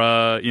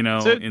Amara,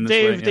 So in this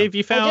Dave, way. Yeah. Dave,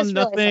 you found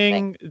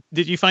nothing.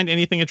 Did you find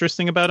anything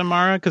interesting about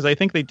Amara? Because I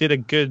think they did a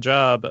good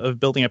job of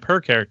building up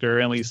her character,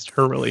 at least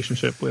her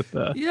relationship with.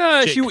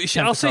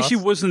 I'll say she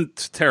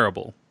wasn't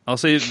terrible. I'll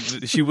say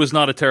she was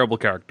not a terrible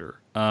character,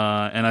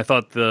 and I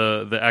thought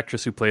the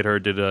actress who played her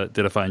did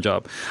a fine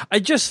job. I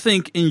just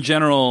think in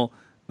general,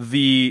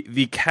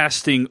 the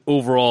casting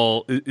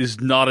overall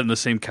is not in the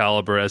same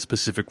caliber as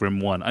Pacific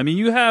Rim 1. I mean,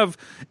 you have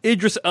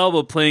Idris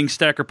Elba playing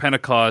Stacker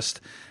Pentecost,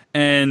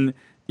 and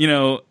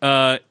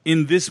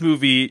in this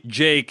movie,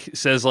 Jake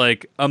says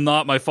like, "I'm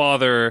not my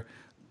father.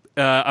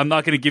 I'm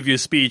not going to give you a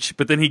speech,"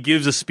 but then he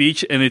gives a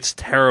speech, and it's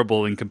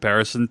terrible in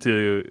comparison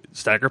to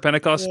Stacker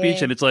Pentecost's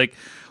speech, and it's like,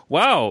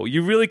 wow,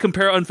 you really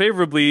compare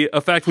unfavorably a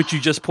fact which you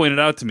just pointed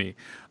out to me.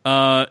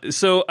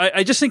 So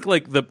I just think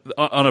like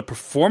on a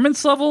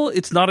performance level,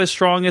 it's not as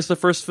strong as the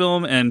first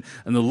film, and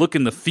the look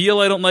and the feel,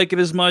 I don't like it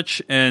as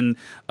much, and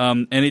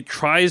it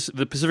tries,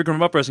 the Pacific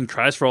Rim Uprising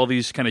tries for all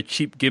these kind of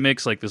cheap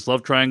gimmicks like this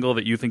love triangle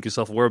that you think is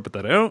self-aware, but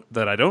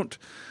that I don't.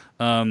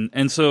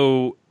 And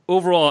so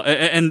overall,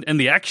 and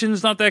the action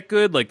is not that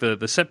good. Like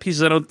the set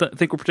pieces, I don't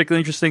think were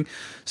particularly interesting.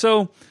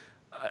 So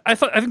I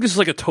think this is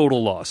like a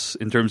total loss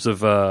in terms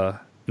of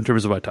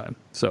my time.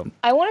 So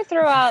I want to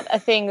throw out a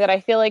thing that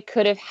I feel like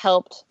could have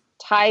helped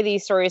tie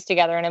these stories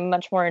together in a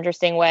much more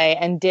interesting way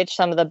and ditch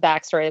some of the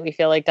backstory that we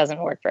feel like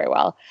doesn't work very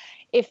well.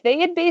 If they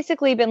had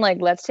basically been like,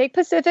 let's take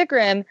Pacific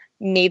Rim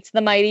meets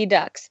the Mighty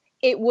Ducks,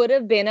 it would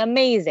have been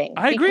amazing.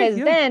 I agree.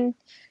 Because then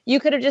you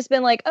could have just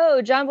been like,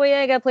 oh, John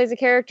Boyega plays a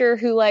character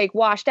who like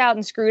washed out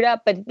and screwed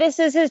up, but this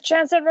is his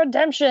chance at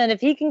redemption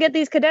if he can get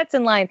these cadets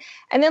in line.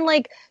 And then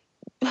like,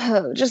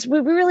 just we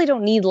really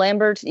don't need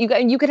Lambert.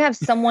 You could have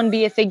someone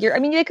be a figure. I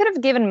mean, they could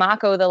have given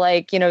Mako the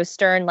like,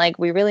 stern, like,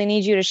 we really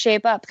need you to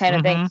shape up kind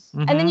of thing.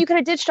 And then you could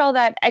have ditched all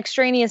that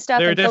extraneous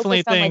stuff. There are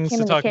definitely on, things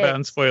to talk about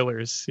in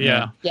spoilers.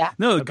 Yeah.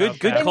 No, good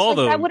call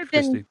though. That would have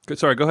been.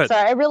 Sorry, go ahead.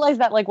 Sorry, I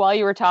realized that like while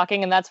you were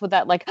talking, and that's what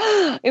that like.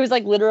 It was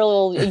like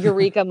literal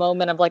eureka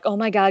moment of like, oh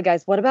my god,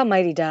 guys, what about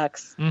Mighty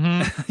Ducks?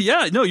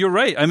 Yeah, no, you're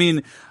right. I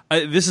mean,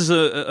 this is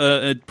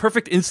a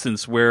perfect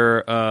instance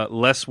where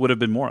less would have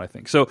been more, I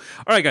think. So, all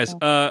right, guys,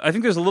 I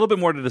think there's a little bit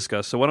more to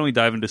discuss. So why don't we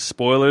dive into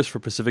spoilers for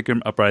Pacific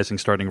Rim Uprising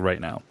starting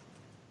right now.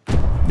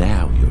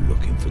 Now you're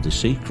looking for the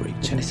secret.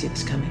 You're going to see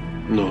this coming.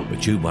 No,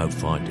 But you won't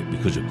find it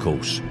because, of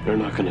course, you're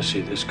not going to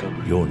see this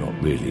coming. you're not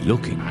really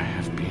looking. I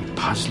have been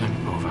puzzling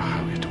over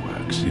how it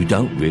works. You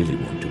don't really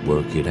want to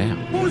work it out.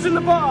 Who's in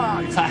the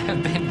box? I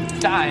have been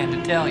dying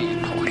to tell you.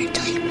 I want to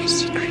tell you my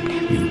secret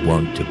now. You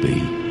want to be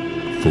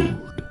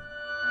fooled.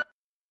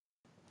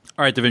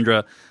 All right,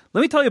 Devindra,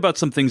 let me tell you about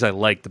some things I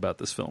liked about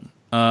this film.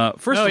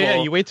 First of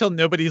all, you wait till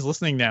nobody's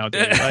listening now,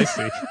 Dave. I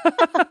see.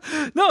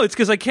 no, it's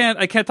because I can't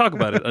talk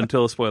about it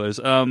until spoilers.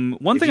 One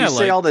thing I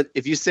like.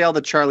 If you say all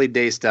the Charlie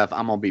Day stuff,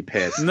 I'm gonna be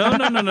pissed.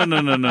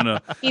 No.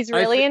 He's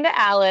really into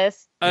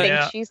Alice. Thinks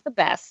yeah. she's the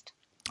best.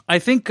 I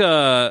think,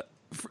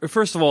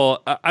 first of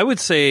all, I would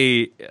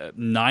say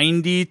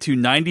 90 to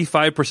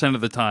 95%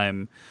 of the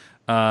time,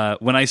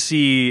 when I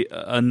see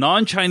a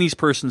non-Chinese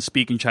person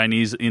speaking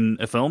Chinese in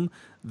a film,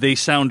 they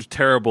sound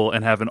terrible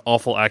and have an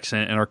awful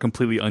accent and are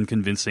completely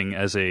unconvincing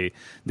as a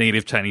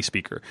native Chinese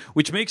speaker,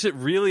 which makes it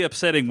really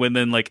upsetting when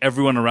then like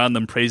everyone around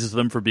them praises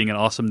them for being an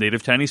awesome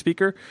native Chinese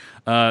speaker.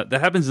 That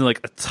happens in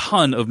like a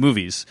ton of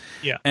movies.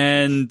 Yeah.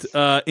 And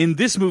in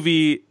this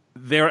movie,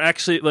 they're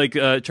actually like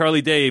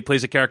Charlie Day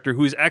plays a character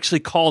who is actually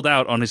called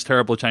out on his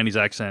terrible Chinese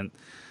accent,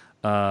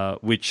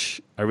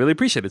 which I really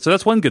appreciated. So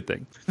that's one good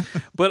thing.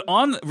 But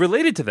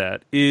related to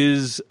that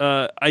is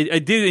I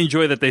did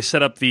enjoy that they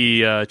set up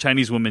the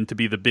Chinese woman to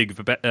be the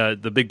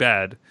big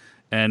bad,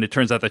 and it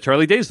turns out that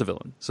Charlie Day's the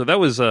villain. So that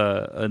was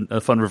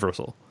a fun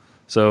reversal.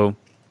 So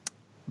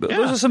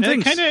those are some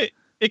things.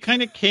 It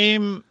kind of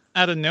came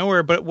out of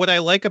nowhere, but what I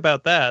like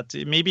about that,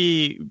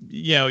 maybe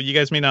you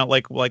guys may not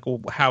like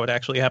how it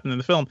actually happened in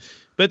the film,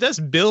 but it does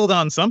build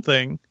on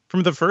something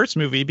from the first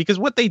movie, because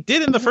what they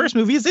did in the first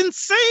movie is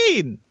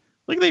insane.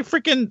 Like they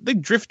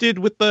drifted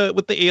with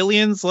the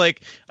aliens.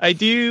 Like I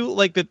do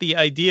like that the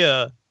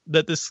idea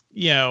that this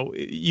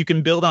you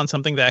can build on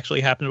something that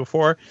actually happened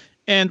before.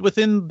 And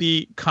within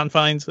the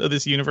confines of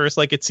this universe,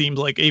 like it seems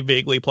like a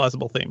vaguely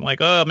plausible thing. Like,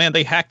 oh man,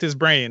 they hacked his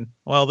brain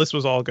while this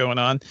was all going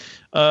on.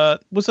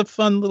 Was a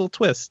fun little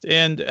twist.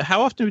 And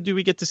how often do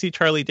we get to see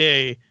Charlie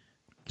Day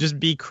just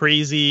be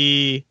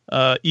crazy,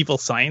 evil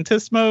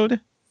scientist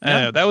mode? I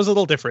don't know. That was a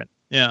little different.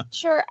 Yeah.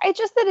 Sure. I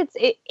just that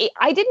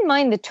I didn't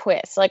mind the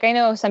twist. Like I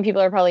know some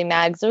people are probably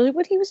mad because they're like,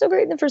 "But he was so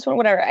great in the first one."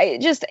 Whatever.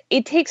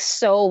 It takes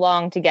so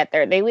long to get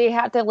there. They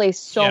have to lay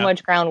so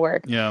much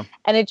groundwork. Yeah.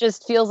 And it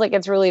just feels like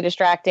it's really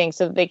distracting,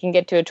 so that they can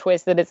get to a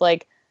twist that is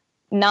like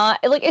not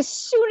like as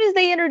soon as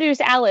they introduce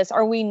Alice,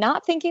 are we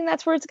not thinking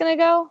that's where it's going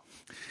to go?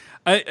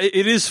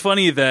 It is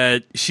funny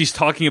that she's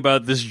talking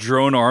about this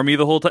drone army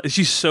the whole time.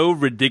 She's so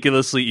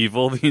ridiculously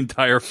evil the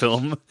entire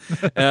film.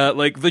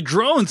 Like the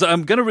drones,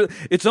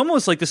 it's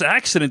almost like this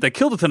accident that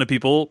killed a ton of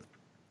people,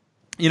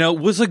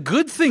 was a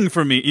good thing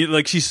for me.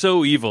 Like she's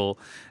so evil.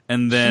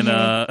 And then,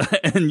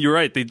 and you're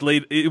right,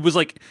 it was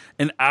like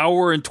an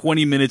hour and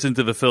 20 minutes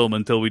into the film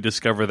until we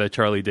discover that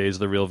Charlie Day is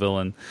the real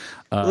villain.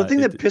 The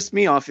thing that pissed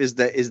me off is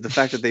the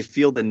fact that they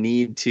feel the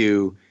need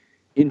to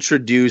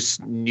introduce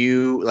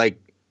new, like,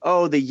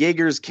 oh, the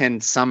Jaegers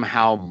can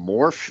somehow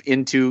morph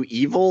into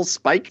evil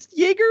spiked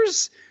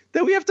Jaegers?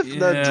 That we have to,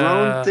 the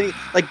drone thing,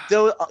 like,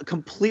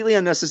 completely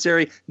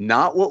unnecessary.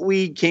 Not what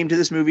we came to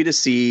this movie to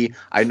see.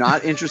 I'm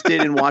not interested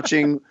in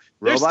watching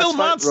robots. They're still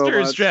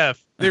monsters,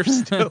 robots. They're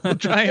still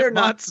giant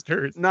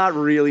monsters. Not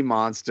really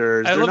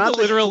monsters. I They're love not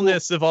the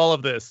literalness of all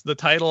of this. The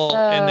title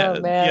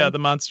and man. the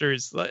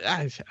monsters.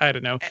 I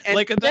don't know. And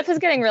like Jeff is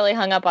getting really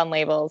hung up on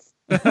labels.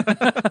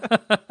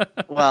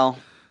 Well,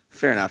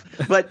 fair enough.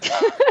 But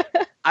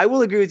I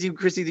will agree with you,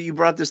 Christy, that you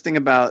brought this thing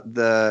about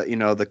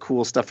the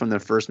cool stuff from the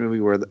first movie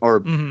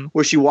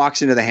where she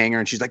walks into the hangar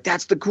and she's like,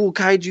 "That's the cool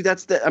kaiju.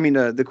 That's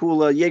the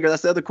cool Jaeger.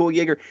 That's the other cool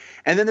Jaeger."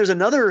 And then there's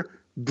another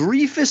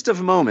briefest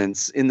of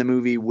moments in the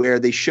movie where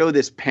they show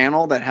this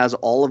panel that has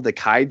all of the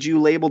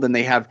kaiju labeled and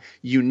they have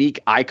unique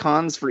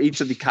icons for each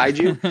of the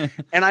kaiju.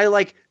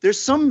 And there's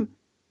some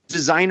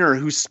designer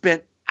who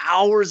spent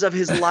hours of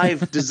his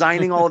life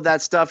designing all of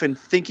that stuff and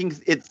thinking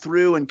it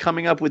through and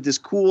coming up with this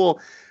cool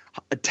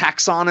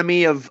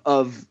taxonomy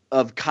of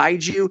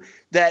kaiju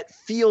that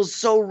feels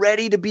so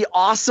ready to be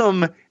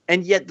awesome,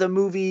 and yet the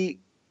movie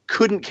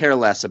couldn't care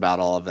less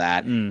about all of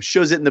that.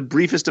 Shows it in the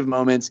briefest of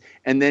moments,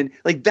 and then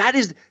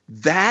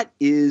that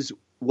is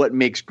what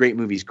makes great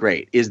movies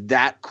great, is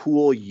that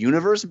cool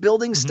universe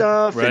building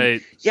stuff.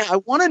 Right. And I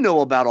want to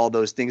know about all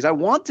those things. I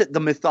want the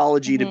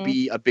mythology to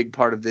be a big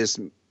part of this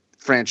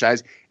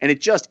franchise, and it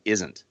just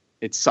isn't.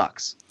 It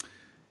sucks.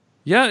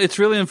 Yeah, it's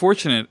really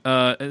unfortunate.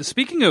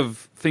 Speaking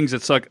of things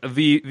that suck,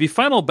 the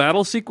final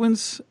battle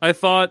sequence I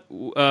thought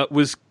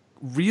was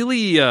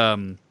really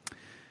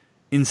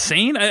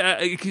insane.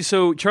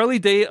 So Charlie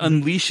Day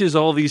unleashes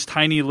all these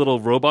tiny little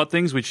robot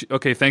things, which,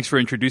 okay, thanks for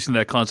introducing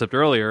that concept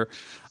earlier.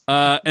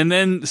 And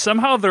then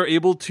somehow they're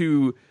able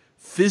to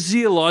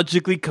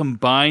physiologically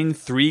combine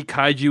 3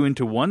 kaiju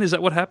into one. Is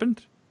that what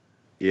happened?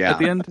 Yeah. At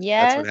the end?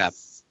 Yes. That's what happened.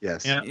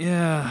 Yes.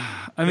 Yeah.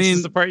 I This mean,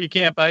 is the part you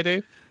can't buy,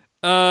 Dave.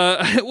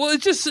 Well,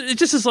 it just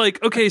is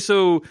like, okay,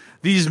 so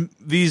these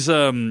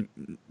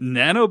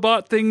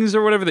nanobot things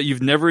or whatever that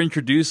you've never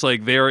introduced,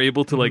 like they are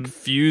able to like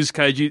fuse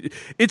kaiju.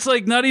 It's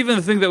like not even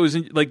a thing that was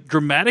like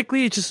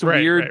dramatically. It's just a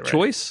weird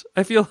choice.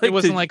 I feel like it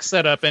wasn't like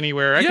set up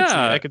anywhere.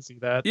 I could see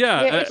that.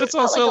 Yeah, it's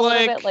also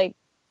like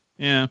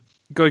yeah.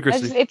 Go ahead,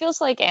 Christy. It feels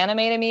like anime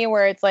to me,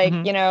 where it's like,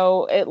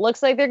 it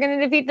looks like they're going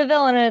to defeat the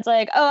villain, and it's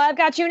like, oh, I've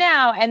got you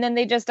now, and then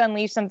they just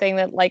unleash something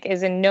that like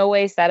is in no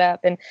way set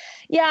up. And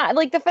yeah,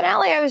 like the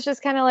finale, I was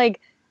just kind of like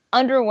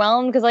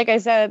underwhelmed because, like I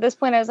said, at this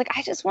point, I was like,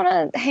 I just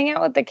want to hang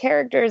out with the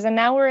characters, and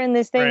now we're in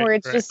this thing where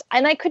it's just,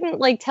 and I couldn't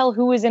like tell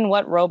who was in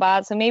what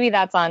robot, so maybe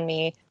that's on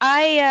me.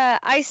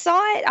 I saw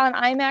it on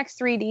IMAX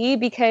 3D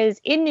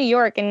because in New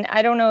York, and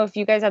I don't know if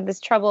you guys had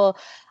this trouble,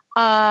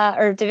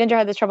 or Devendra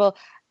had this trouble.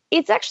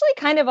 It's actually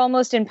kind of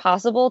almost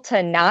impossible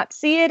to not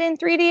see it in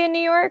 3D in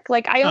New York.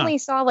 Like I only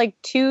saw like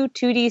 2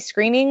 2D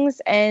screenings,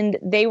 and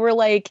they were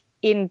like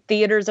in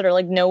theaters that are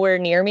like nowhere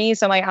near me.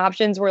 So my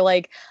options were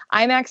like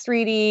IMAX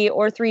 3D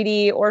or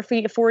 4DX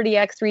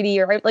 3D,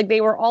 or like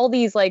they were all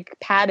these like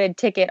padded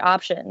ticket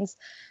options.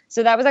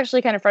 So that was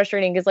actually kind of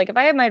frustrating because like if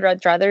I have my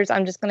druthers,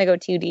 I'm just going to go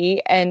 2D.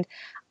 And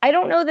I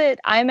don't know that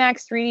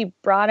IMAX 3D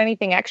brought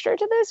anything extra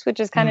to this, which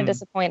is kind of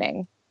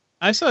disappointing.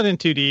 I saw it in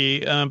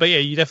 2D, but yeah,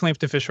 you definitely have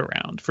to fish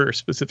around for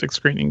specific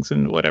screenings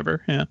and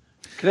whatever. Yeah.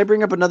 Can I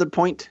bring up another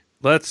point?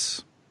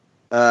 Let's.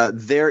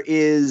 There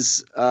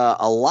is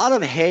a lot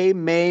of hay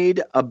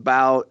made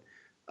about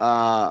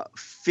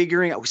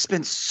figuring out. We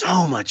spend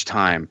so much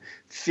time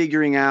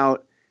figuring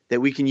out that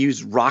we can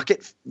use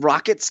rockets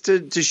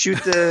to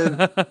shoot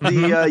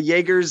the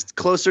Jaegers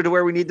closer to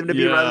where we need them to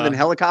be rather than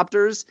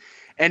helicopters.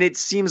 And it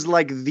seems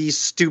like the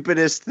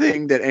stupidest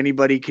thing that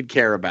anybody could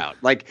care about.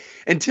 Like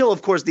until,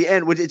 of course, the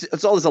end, which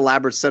it's all this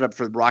elaborate setup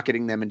for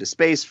rocketing them into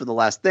space for the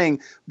last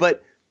thing.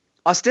 But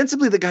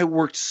ostensibly, the guy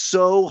worked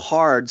so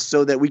hard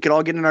so that we could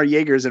all get in our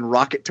Jaegers and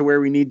rocket to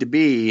where we need to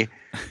be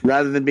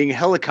rather than being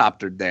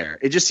helicoptered there.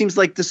 It just seems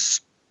like the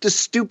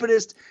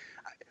stupidest.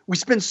 We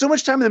spend so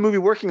much time in the movie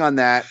working on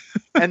that.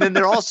 And then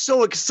they're all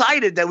so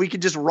excited that we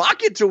could just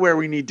rocket to where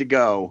we need to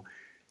go.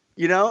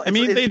 You know, I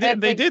mean,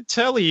 they did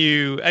tell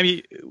you. I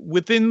mean,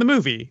 within the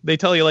movie, they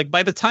tell you like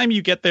by the time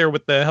you get there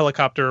with the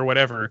helicopter or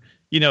whatever,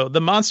 you know,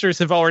 the monsters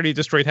have already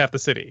destroyed half the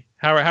city.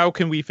 How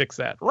can we fix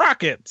that?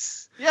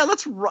 Rockets. Yeah,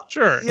 let's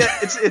sure. Yeah,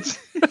 it's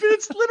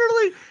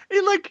literally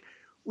like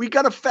we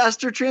got a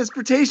faster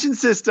transportation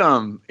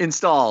system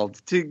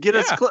installed to get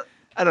us.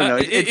 I don't know.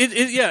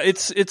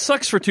 It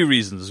sucks for 2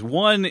 reasons.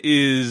 One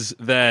is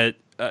that,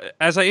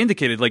 as I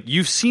indicated, like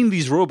you've seen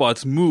these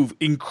robots move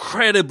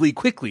incredibly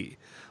quickly.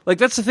 Like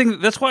that's the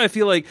thing. That's why I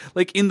feel like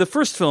in the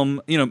first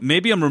film, you know,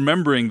 maybe I'm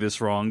remembering this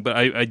wrong, but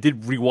I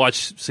did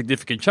rewatch a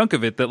significant chunk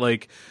of it that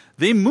like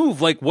they move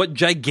like what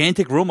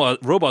gigantic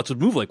robots would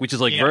move like, which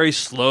is like very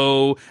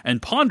slow and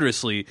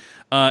ponderously,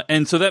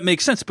 and so that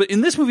makes sense. But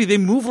in this movie, they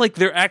move like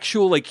they're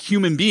actual like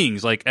human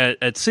beings, like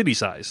at city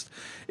sized.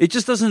 It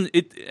just doesn't.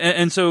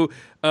 And so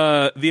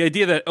the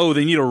idea that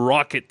they need a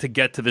rocket to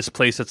get to this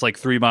place that's like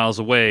 3 miles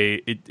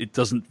away, it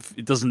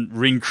doesn't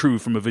ring true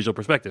from a visual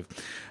perspective.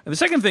 And the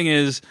second thing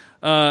is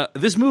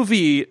this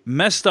movie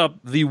messed up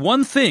the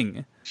one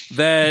thing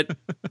that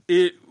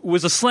it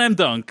was a slam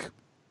dunk,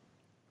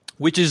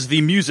 which is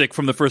the music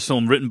from the first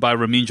film written by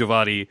Ramin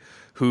Djawadi,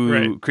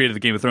 who created the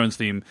Game of Thrones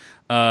theme.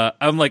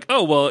 I'm like,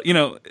 oh, well, you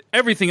know,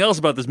 everything else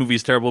about this movie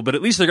is terrible, but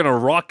at least they're going to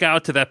rock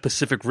out to that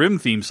Pacific Rim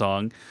theme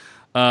song.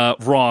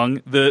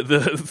 Wrong.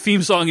 The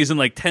theme song is in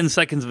like 10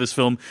 seconds of this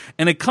film,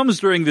 and it comes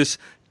during this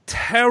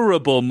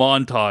terrible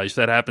montage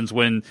that happens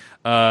when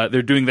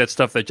they're doing that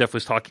stuff that Jeff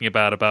was talking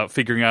about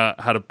figuring out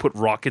how to put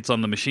rockets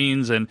on the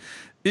machines. And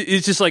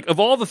it's just like,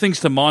 of all the things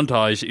to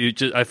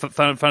montage, I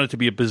found it to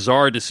be a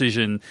bizarre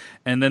decision.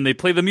 And then they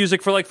play the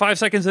music for like 5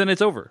 seconds, and then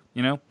it's over.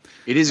 You know,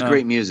 it is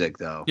great music,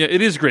 though. Yeah,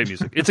 it is great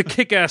music. It's a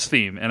kick-ass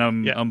theme, and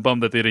I'm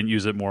bummed that they didn't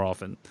use it more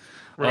often.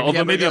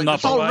 Although maybe I'm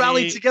not. All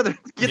rallied together.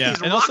 Get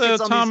these and also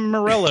rockets Tom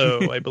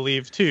Morello, I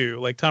believe, too.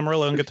 Like Tom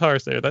Morello on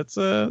guitars there. It's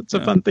a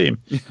fun theme.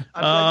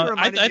 I'm glad you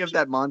reminded me of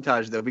that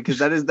montage though, because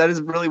that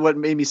is really what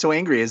made me so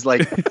angry. Is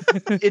like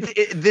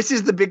this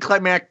is the big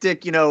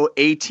climactic, you know,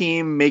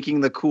 A-Team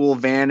making the cool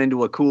van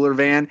into a cooler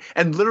van,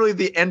 and literally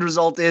the end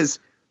result is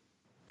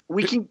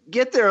we can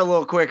get there a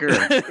little quicker.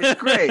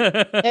 It's great.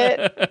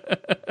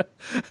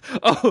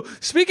 Oh,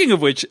 speaking of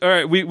which, all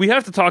right, we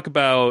have to talk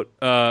about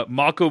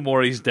Mako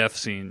Mori's death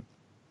scene.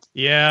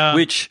 Yeah.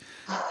 Which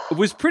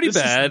was pretty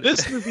bad.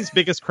 This movie's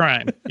biggest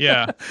crime.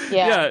 Yeah.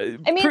 Yeah.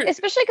 I mean,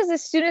 especially because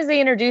as soon as they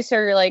introduce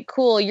her, you're like,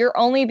 cool, you're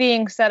only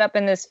being set up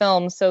in this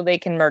film so they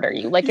can murder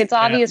you. Like, it's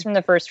obvious from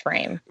the first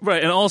frame.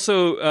 Right. And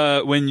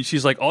also, when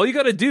she's like, all you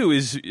got to do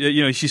is,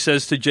 you know, she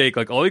says to Jake,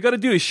 like, all you got to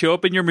do is show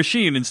up in your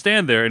machine and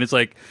stand there. And it's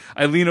like,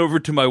 I lean over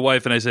to my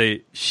wife and I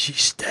say,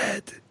 she's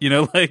dead. You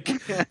know, like,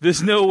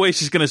 there's no way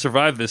she's going to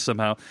survive this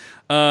somehow.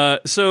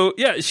 So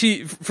yeah,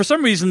 she, for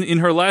some reason in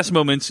her last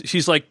moments,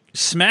 she's like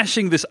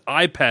smashing this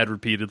iPad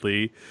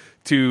repeatedly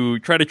to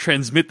try to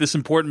transmit this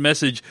important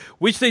message,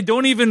 which they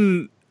don't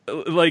even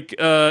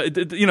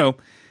you know,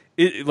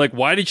 like,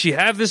 why did she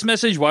have this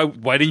message?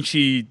 Why didn't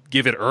she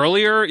give it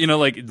earlier? You know,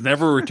 like, it's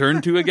never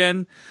returned to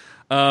again.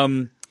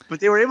 But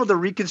they were able to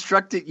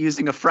reconstruct it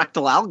using a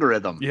fractal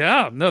algorithm.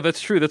 Yeah, no,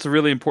 that's true. That's a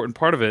really important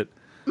part of it.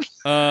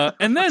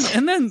 And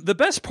then the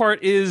best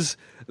part is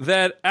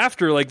that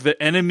after, like,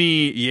 the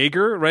enemy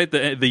Jaeger, right,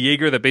 the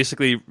Jaeger that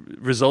basically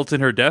results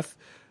in her death,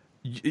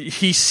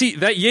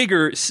 that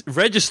Jaeger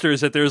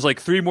registers that there's like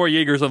 3 more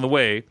Jaegers on the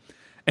way,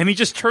 and he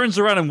just turns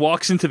around and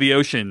walks into the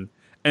ocean.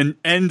 And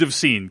end of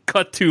scene.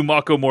 Cut to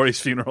Mako Mori's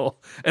funeral.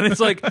 And it's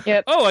like,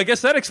 oh, I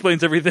guess that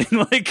explains everything.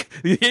 Like,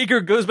 the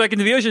Jaeger goes back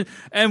into the ocean,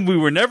 and we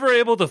were never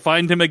able to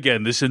find him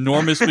again. This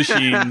enormous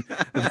machine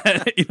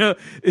that, you know,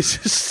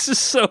 it's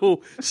just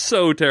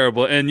so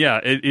terrible. And yeah,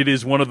 it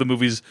is one of the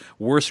movie's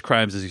worst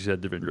crimes, as you said,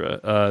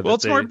 Devindra. Well,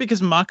 it's more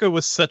because Mako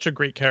was such a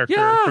great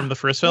character from the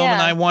first film,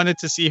 and I wanted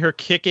to see her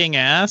kicking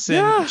ass.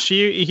 And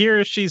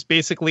she's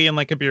basically in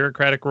like a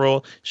bureaucratic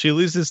role. She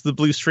loses the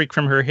blue streak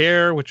from her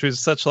hair, which was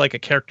such like a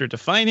character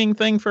defining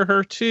thing for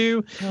her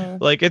too.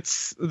 Like,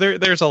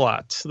 there's a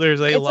lot.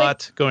 There's a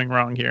lot like, going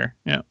wrong here.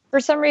 Yeah.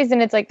 For some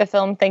reason, it's like the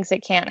film thinks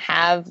it can't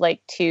have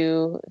like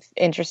 2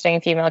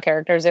 interesting female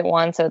characters at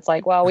once. So it's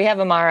like, well, we have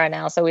Amara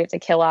now, so we have to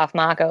kill off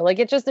Mako. Like,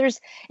 it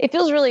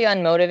feels really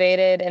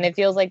unmotivated, and it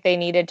feels like they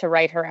needed to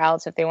write her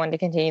out. So if they wanted to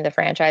continue the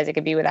franchise, it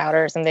could be without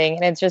her or something.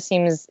 And it just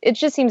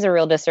seems a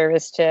real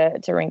disservice to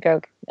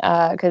Rinko,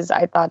 because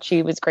I thought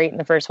she was great in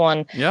the first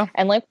one. Yeah.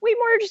 And like way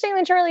more interesting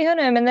than Charlie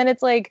Hunnam. And then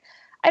it's like,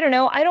 I don't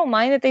know. I don't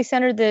mind that they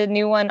centered the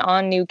new one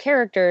on new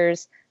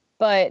characters,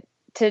 but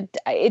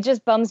it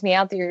just bums me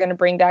out that you're going to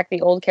bring back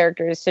the old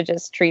characters to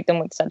just treat them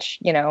with such,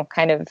 you know,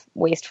 kind of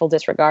wasteful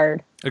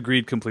disregard.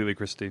 Agreed completely,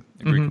 Christy.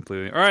 Agreed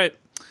completely. All right.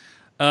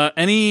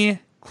 Any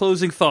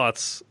closing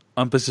thoughts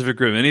on Pacific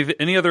Rim?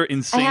 Any other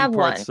insane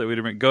parts that we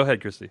didn't? Go ahead,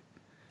 Christy.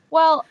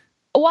 Well,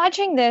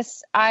 watching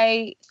this,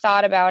 I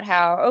thought about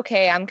how,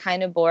 okay, I'm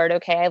kind of bored.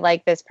 Okay, I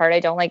like this part. I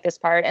don't like this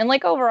part. And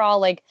like overall,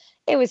 like,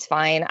 it was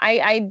fine.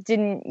 I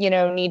didn't, you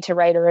know, need to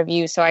write a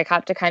review, so I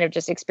got to kind of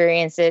just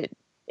experience it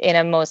in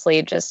a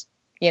mostly just,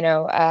 you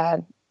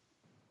know,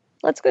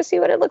 let's go see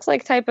what it looks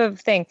like type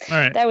of thing. All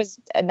right. That was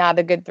not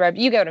a good thread.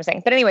 You get what I'm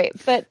saying. But anyway,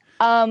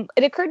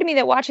 it occurred to me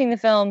that watching the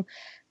film,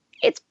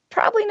 it's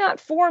probably not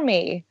for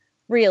me,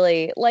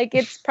 really. Like,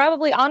 it's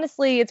probably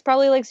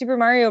like Super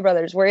Mario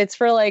Brothers, where it's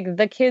for like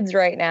the kids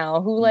right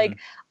now who like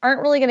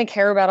aren't really going to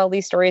care about all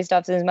these story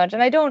stuffs as much.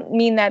 And I don't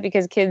mean that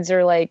because kids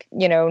are like,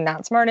 you know,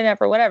 not smart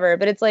enough or whatever,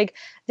 but it's like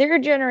their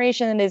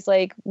generation is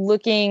like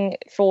looking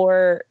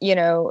for, you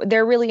know,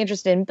 they're really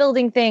interested in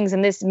building things.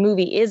 And this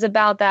movie is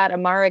about that.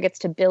 Amara gets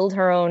to build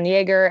her own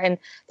Jaeger, and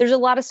there's a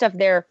lot of stuff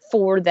there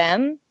for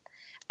them.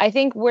 I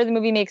think where the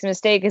movie makes a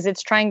mistake is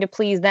it's trying to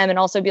please them and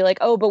also be like,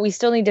 oh, but we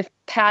still need to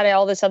pad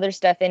all this other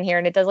stuff in here.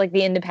 And it does like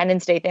the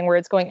Independence Day thing where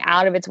it's going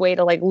out of its way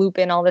to like loop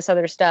in all this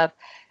other stuff.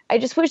 I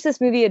just wish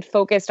this movie had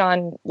focused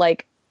on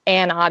like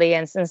an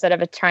audience instead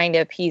of trying to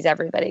appease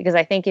everybody. Because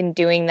I think in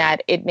doing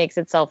that, it makes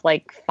itself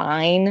like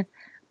fine,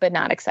 but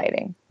not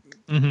exciting.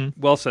 Mm-hmm.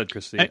 Well said,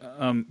 Christy.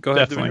 Go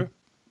ahead, Devindra.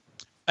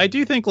 I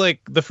do think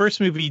like the first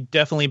movie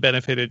definitely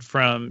benefited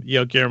from, you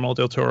know, Guillermo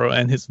del Toro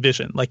and his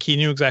vision. Like, he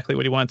knew exactly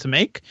what he wanted to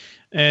make,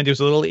 and it was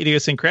a little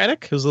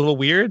idiosyncratic. It was a little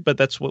weird, but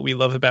that's what we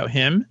love about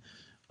him.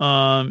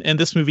 And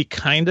this movie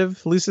kind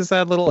of loses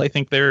that a little. I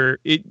think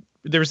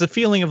there's a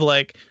feeling of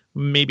like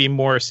maybe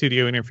more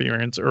studio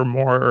interference or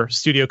more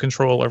studio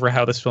control over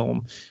how this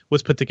film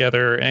was put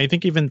together. And I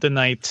think even The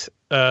Knight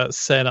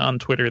said on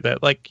Twitter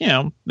that, like, you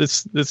know,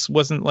 this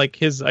wasn't like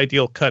his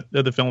ideal cut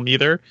of the film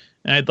either.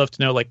 And I'd love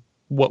to know like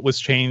what was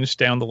changed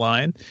down the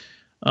line.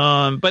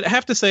 But I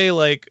have to say,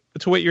 like,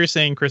 to what you're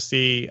saying,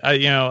 Christy,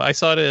 I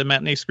saw it at a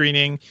matinee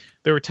screening.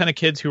 There were a ton of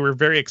kids who were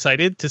very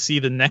excited to see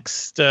the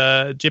next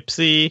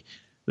gypsy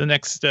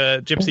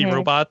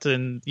robot,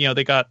 and, you know,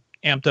 they got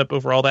amped up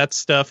over all that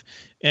stuff,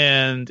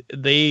 and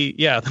they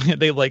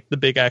like the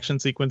big action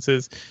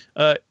sequences.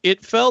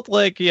 It felt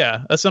like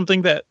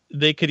something that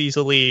they could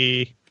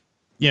easily,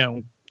 you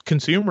know,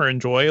 consume or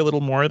enjoy a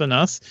little more than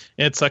us.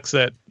 And it sucks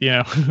that, you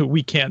know,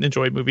 we can't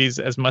enjoy movies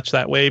as much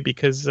that way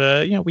because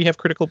you know, we have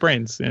critical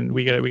brains and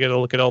we got to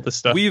look at all this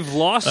stuff. We've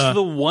lost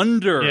the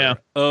wonder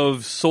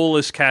of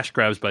soulless cash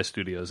grabs by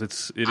studios. It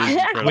is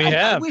incredible.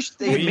 I wish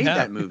they had made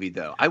that movie,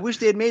 though. I wish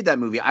they had made that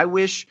movie. I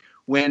wish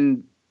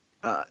when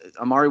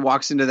Amari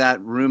walks into that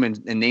room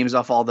and names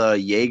off all the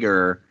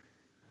Jaeger,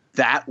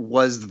 that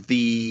was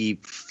the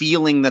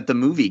feeling that the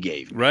movie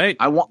gave me. Right.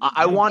 I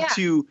want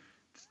to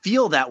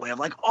feel that way of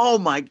like, oh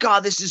my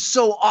God, this is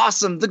so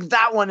awesome. Look,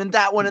 that one and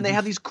that one. And they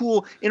have these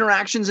cool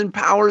interactions and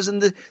powers.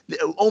 And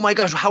oh my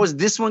gosh, how is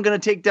this one going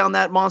to take down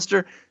that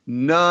monster?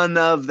 None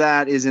of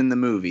that is in the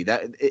movie.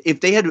 That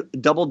if they had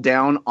doubled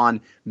down on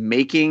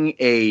making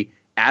a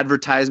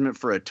advertisement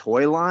for a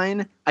toy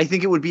line, I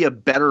think it would be a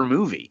better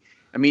movie.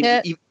 I mean,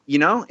 you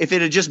know, if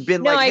it had just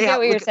been like, I hey, get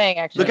what you're saying,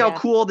 actually. Look how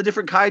cool all the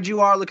different kaiju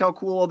are. Look how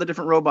cool all the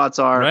different robots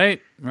are. Right.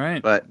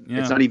 But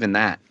it's not even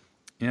that.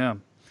 Yeah.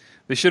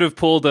 They should have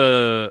pulled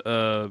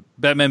a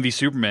Batman v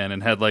Superman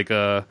and had like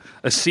a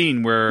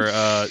scene where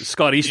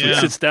Scott Eastwood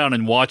sits down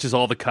and watches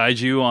all the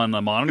kaiju on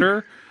the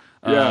monitor.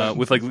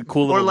 With like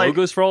cool little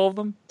logos for all of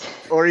them,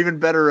 or even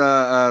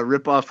better,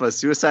 rip off a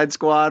Suicide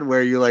Squad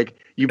where you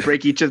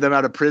break each of them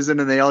out of prison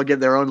and they all get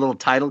their own little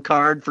title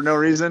card for no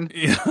reason.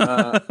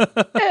 Yeah.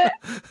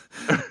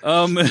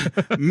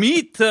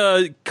 Meet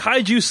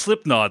Kaiju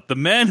Slipknot, the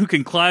man who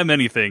can climb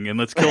anything, and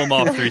let's kill him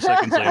off 3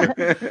 seconds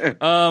later.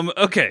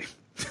 Okay,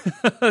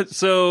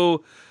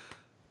 so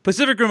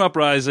Pacific Rim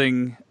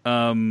Uprising.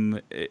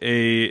 Christy,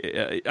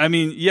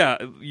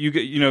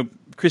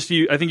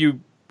 I think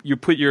you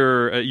put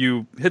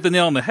you hit the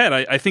nail on the head.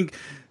 I think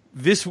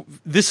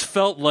this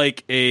felt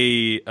like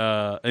a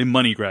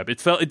money grab.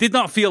 It did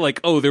not feel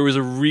like, oh, there was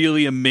a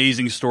really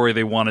amazing story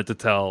they wanted to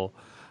tell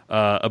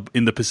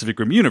in the Pacific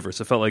Rim universe.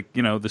 It felt like,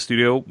 the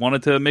studio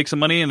wanted to make some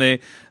money, and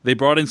they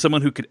brought in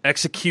someone who could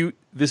execute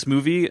this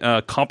movie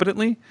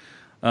competently.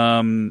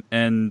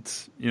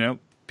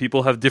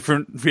 People have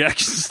different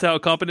reactions to how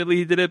competently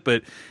he did it,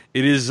 but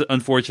it is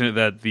unfortunate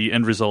that the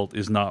end result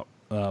is not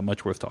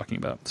much worth talking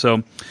about.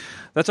 So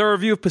that's our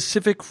review of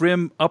Pacific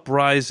Rim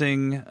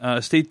Uprising.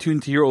 Stay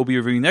tuned to hear what we'll be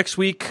reviewing next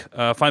week.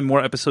 Find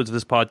more episodes of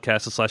this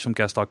podcast at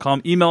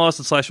slashfilmcast.com. Email us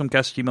at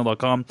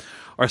slashfilmcast@gmail.com.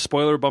 Our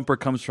spoiler bumper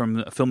comes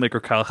from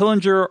filmmaker Kyle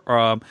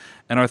Hillinger,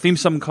 and our theme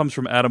song comes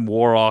from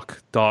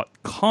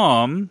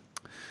adamwarrock.com.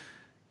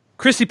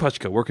 Christy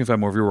Puchka, where can you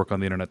find more of your work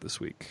on the internet this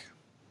week?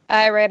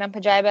 I write on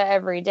Pajiba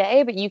every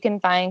day, but you can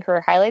find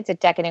career highlights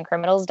at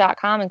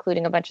decadentcriminals.com,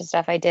 including a bunch of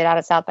stuff I did out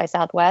at South by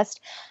Southwest.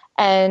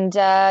 And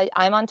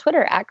I'm on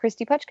Twitter at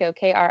Christy Puchko,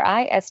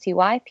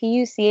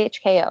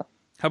 KristyPuchko.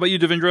 How about you,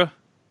 Devindra?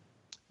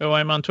 Oh,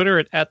 I'm on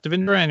Twitter at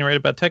Devindra, and I write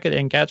about tech at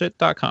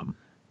Engadget.com.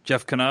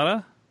 Jeff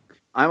Kanata?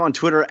 I'm on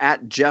Twitter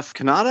at Jeff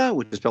Kanata,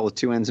 which is spelled with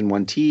 2 N's and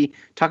 1 T.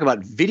 Talk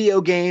about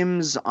video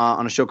games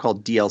on a show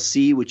called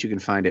DLC, which you can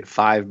find at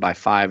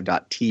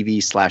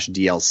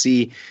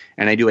 5by5.tv/DLC.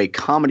 And I do a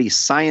comedy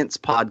science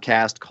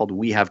podcast called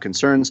We Have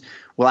Concerns.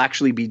 We'll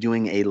actually be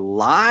doing a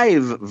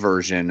live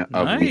version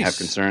of We Have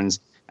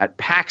Concerns at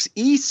PAX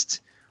East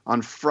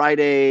on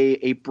Friday,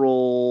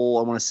 April,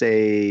 I want to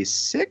say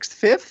 6th,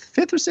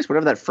 5th or 6th,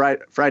 whatever that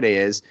Friday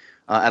is,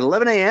 at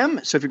 11 a.m.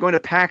 So if you're going to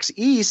PAX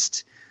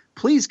East,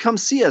 please come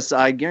see us.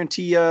 I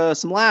guarantee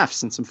some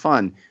laughs and some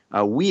fun.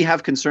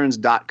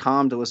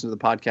 WeHaveConcerns.com to listen to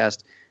the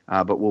podcast,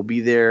 but we'll be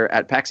there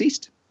at PAX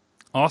East.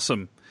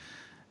 Awesome.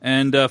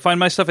 And find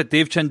my stuff at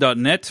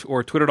davechen.net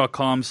or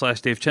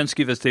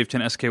twitter.com/DaveChensky. That's Dave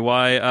Chen,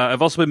 SKY.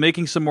 I've also been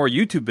making some more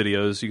YouTube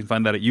videos. You can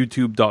find that at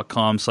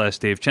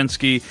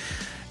youtube.com/DaveChensky.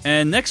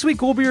 And next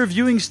week, we'll be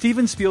reviewing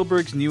Steven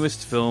Spielberg's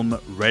newest film,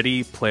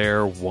 Ready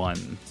Player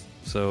One.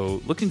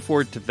 So looking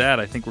forward to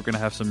that. I think we're going to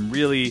have some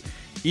really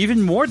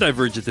even more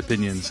divergent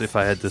opinions, if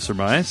I had to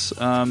surmise.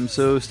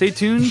 So stay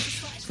tuned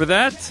for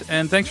that.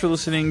 And thanks for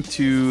listening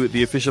to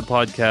the official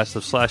podcast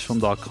of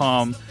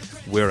SlashFilm.com.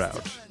 We're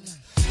out.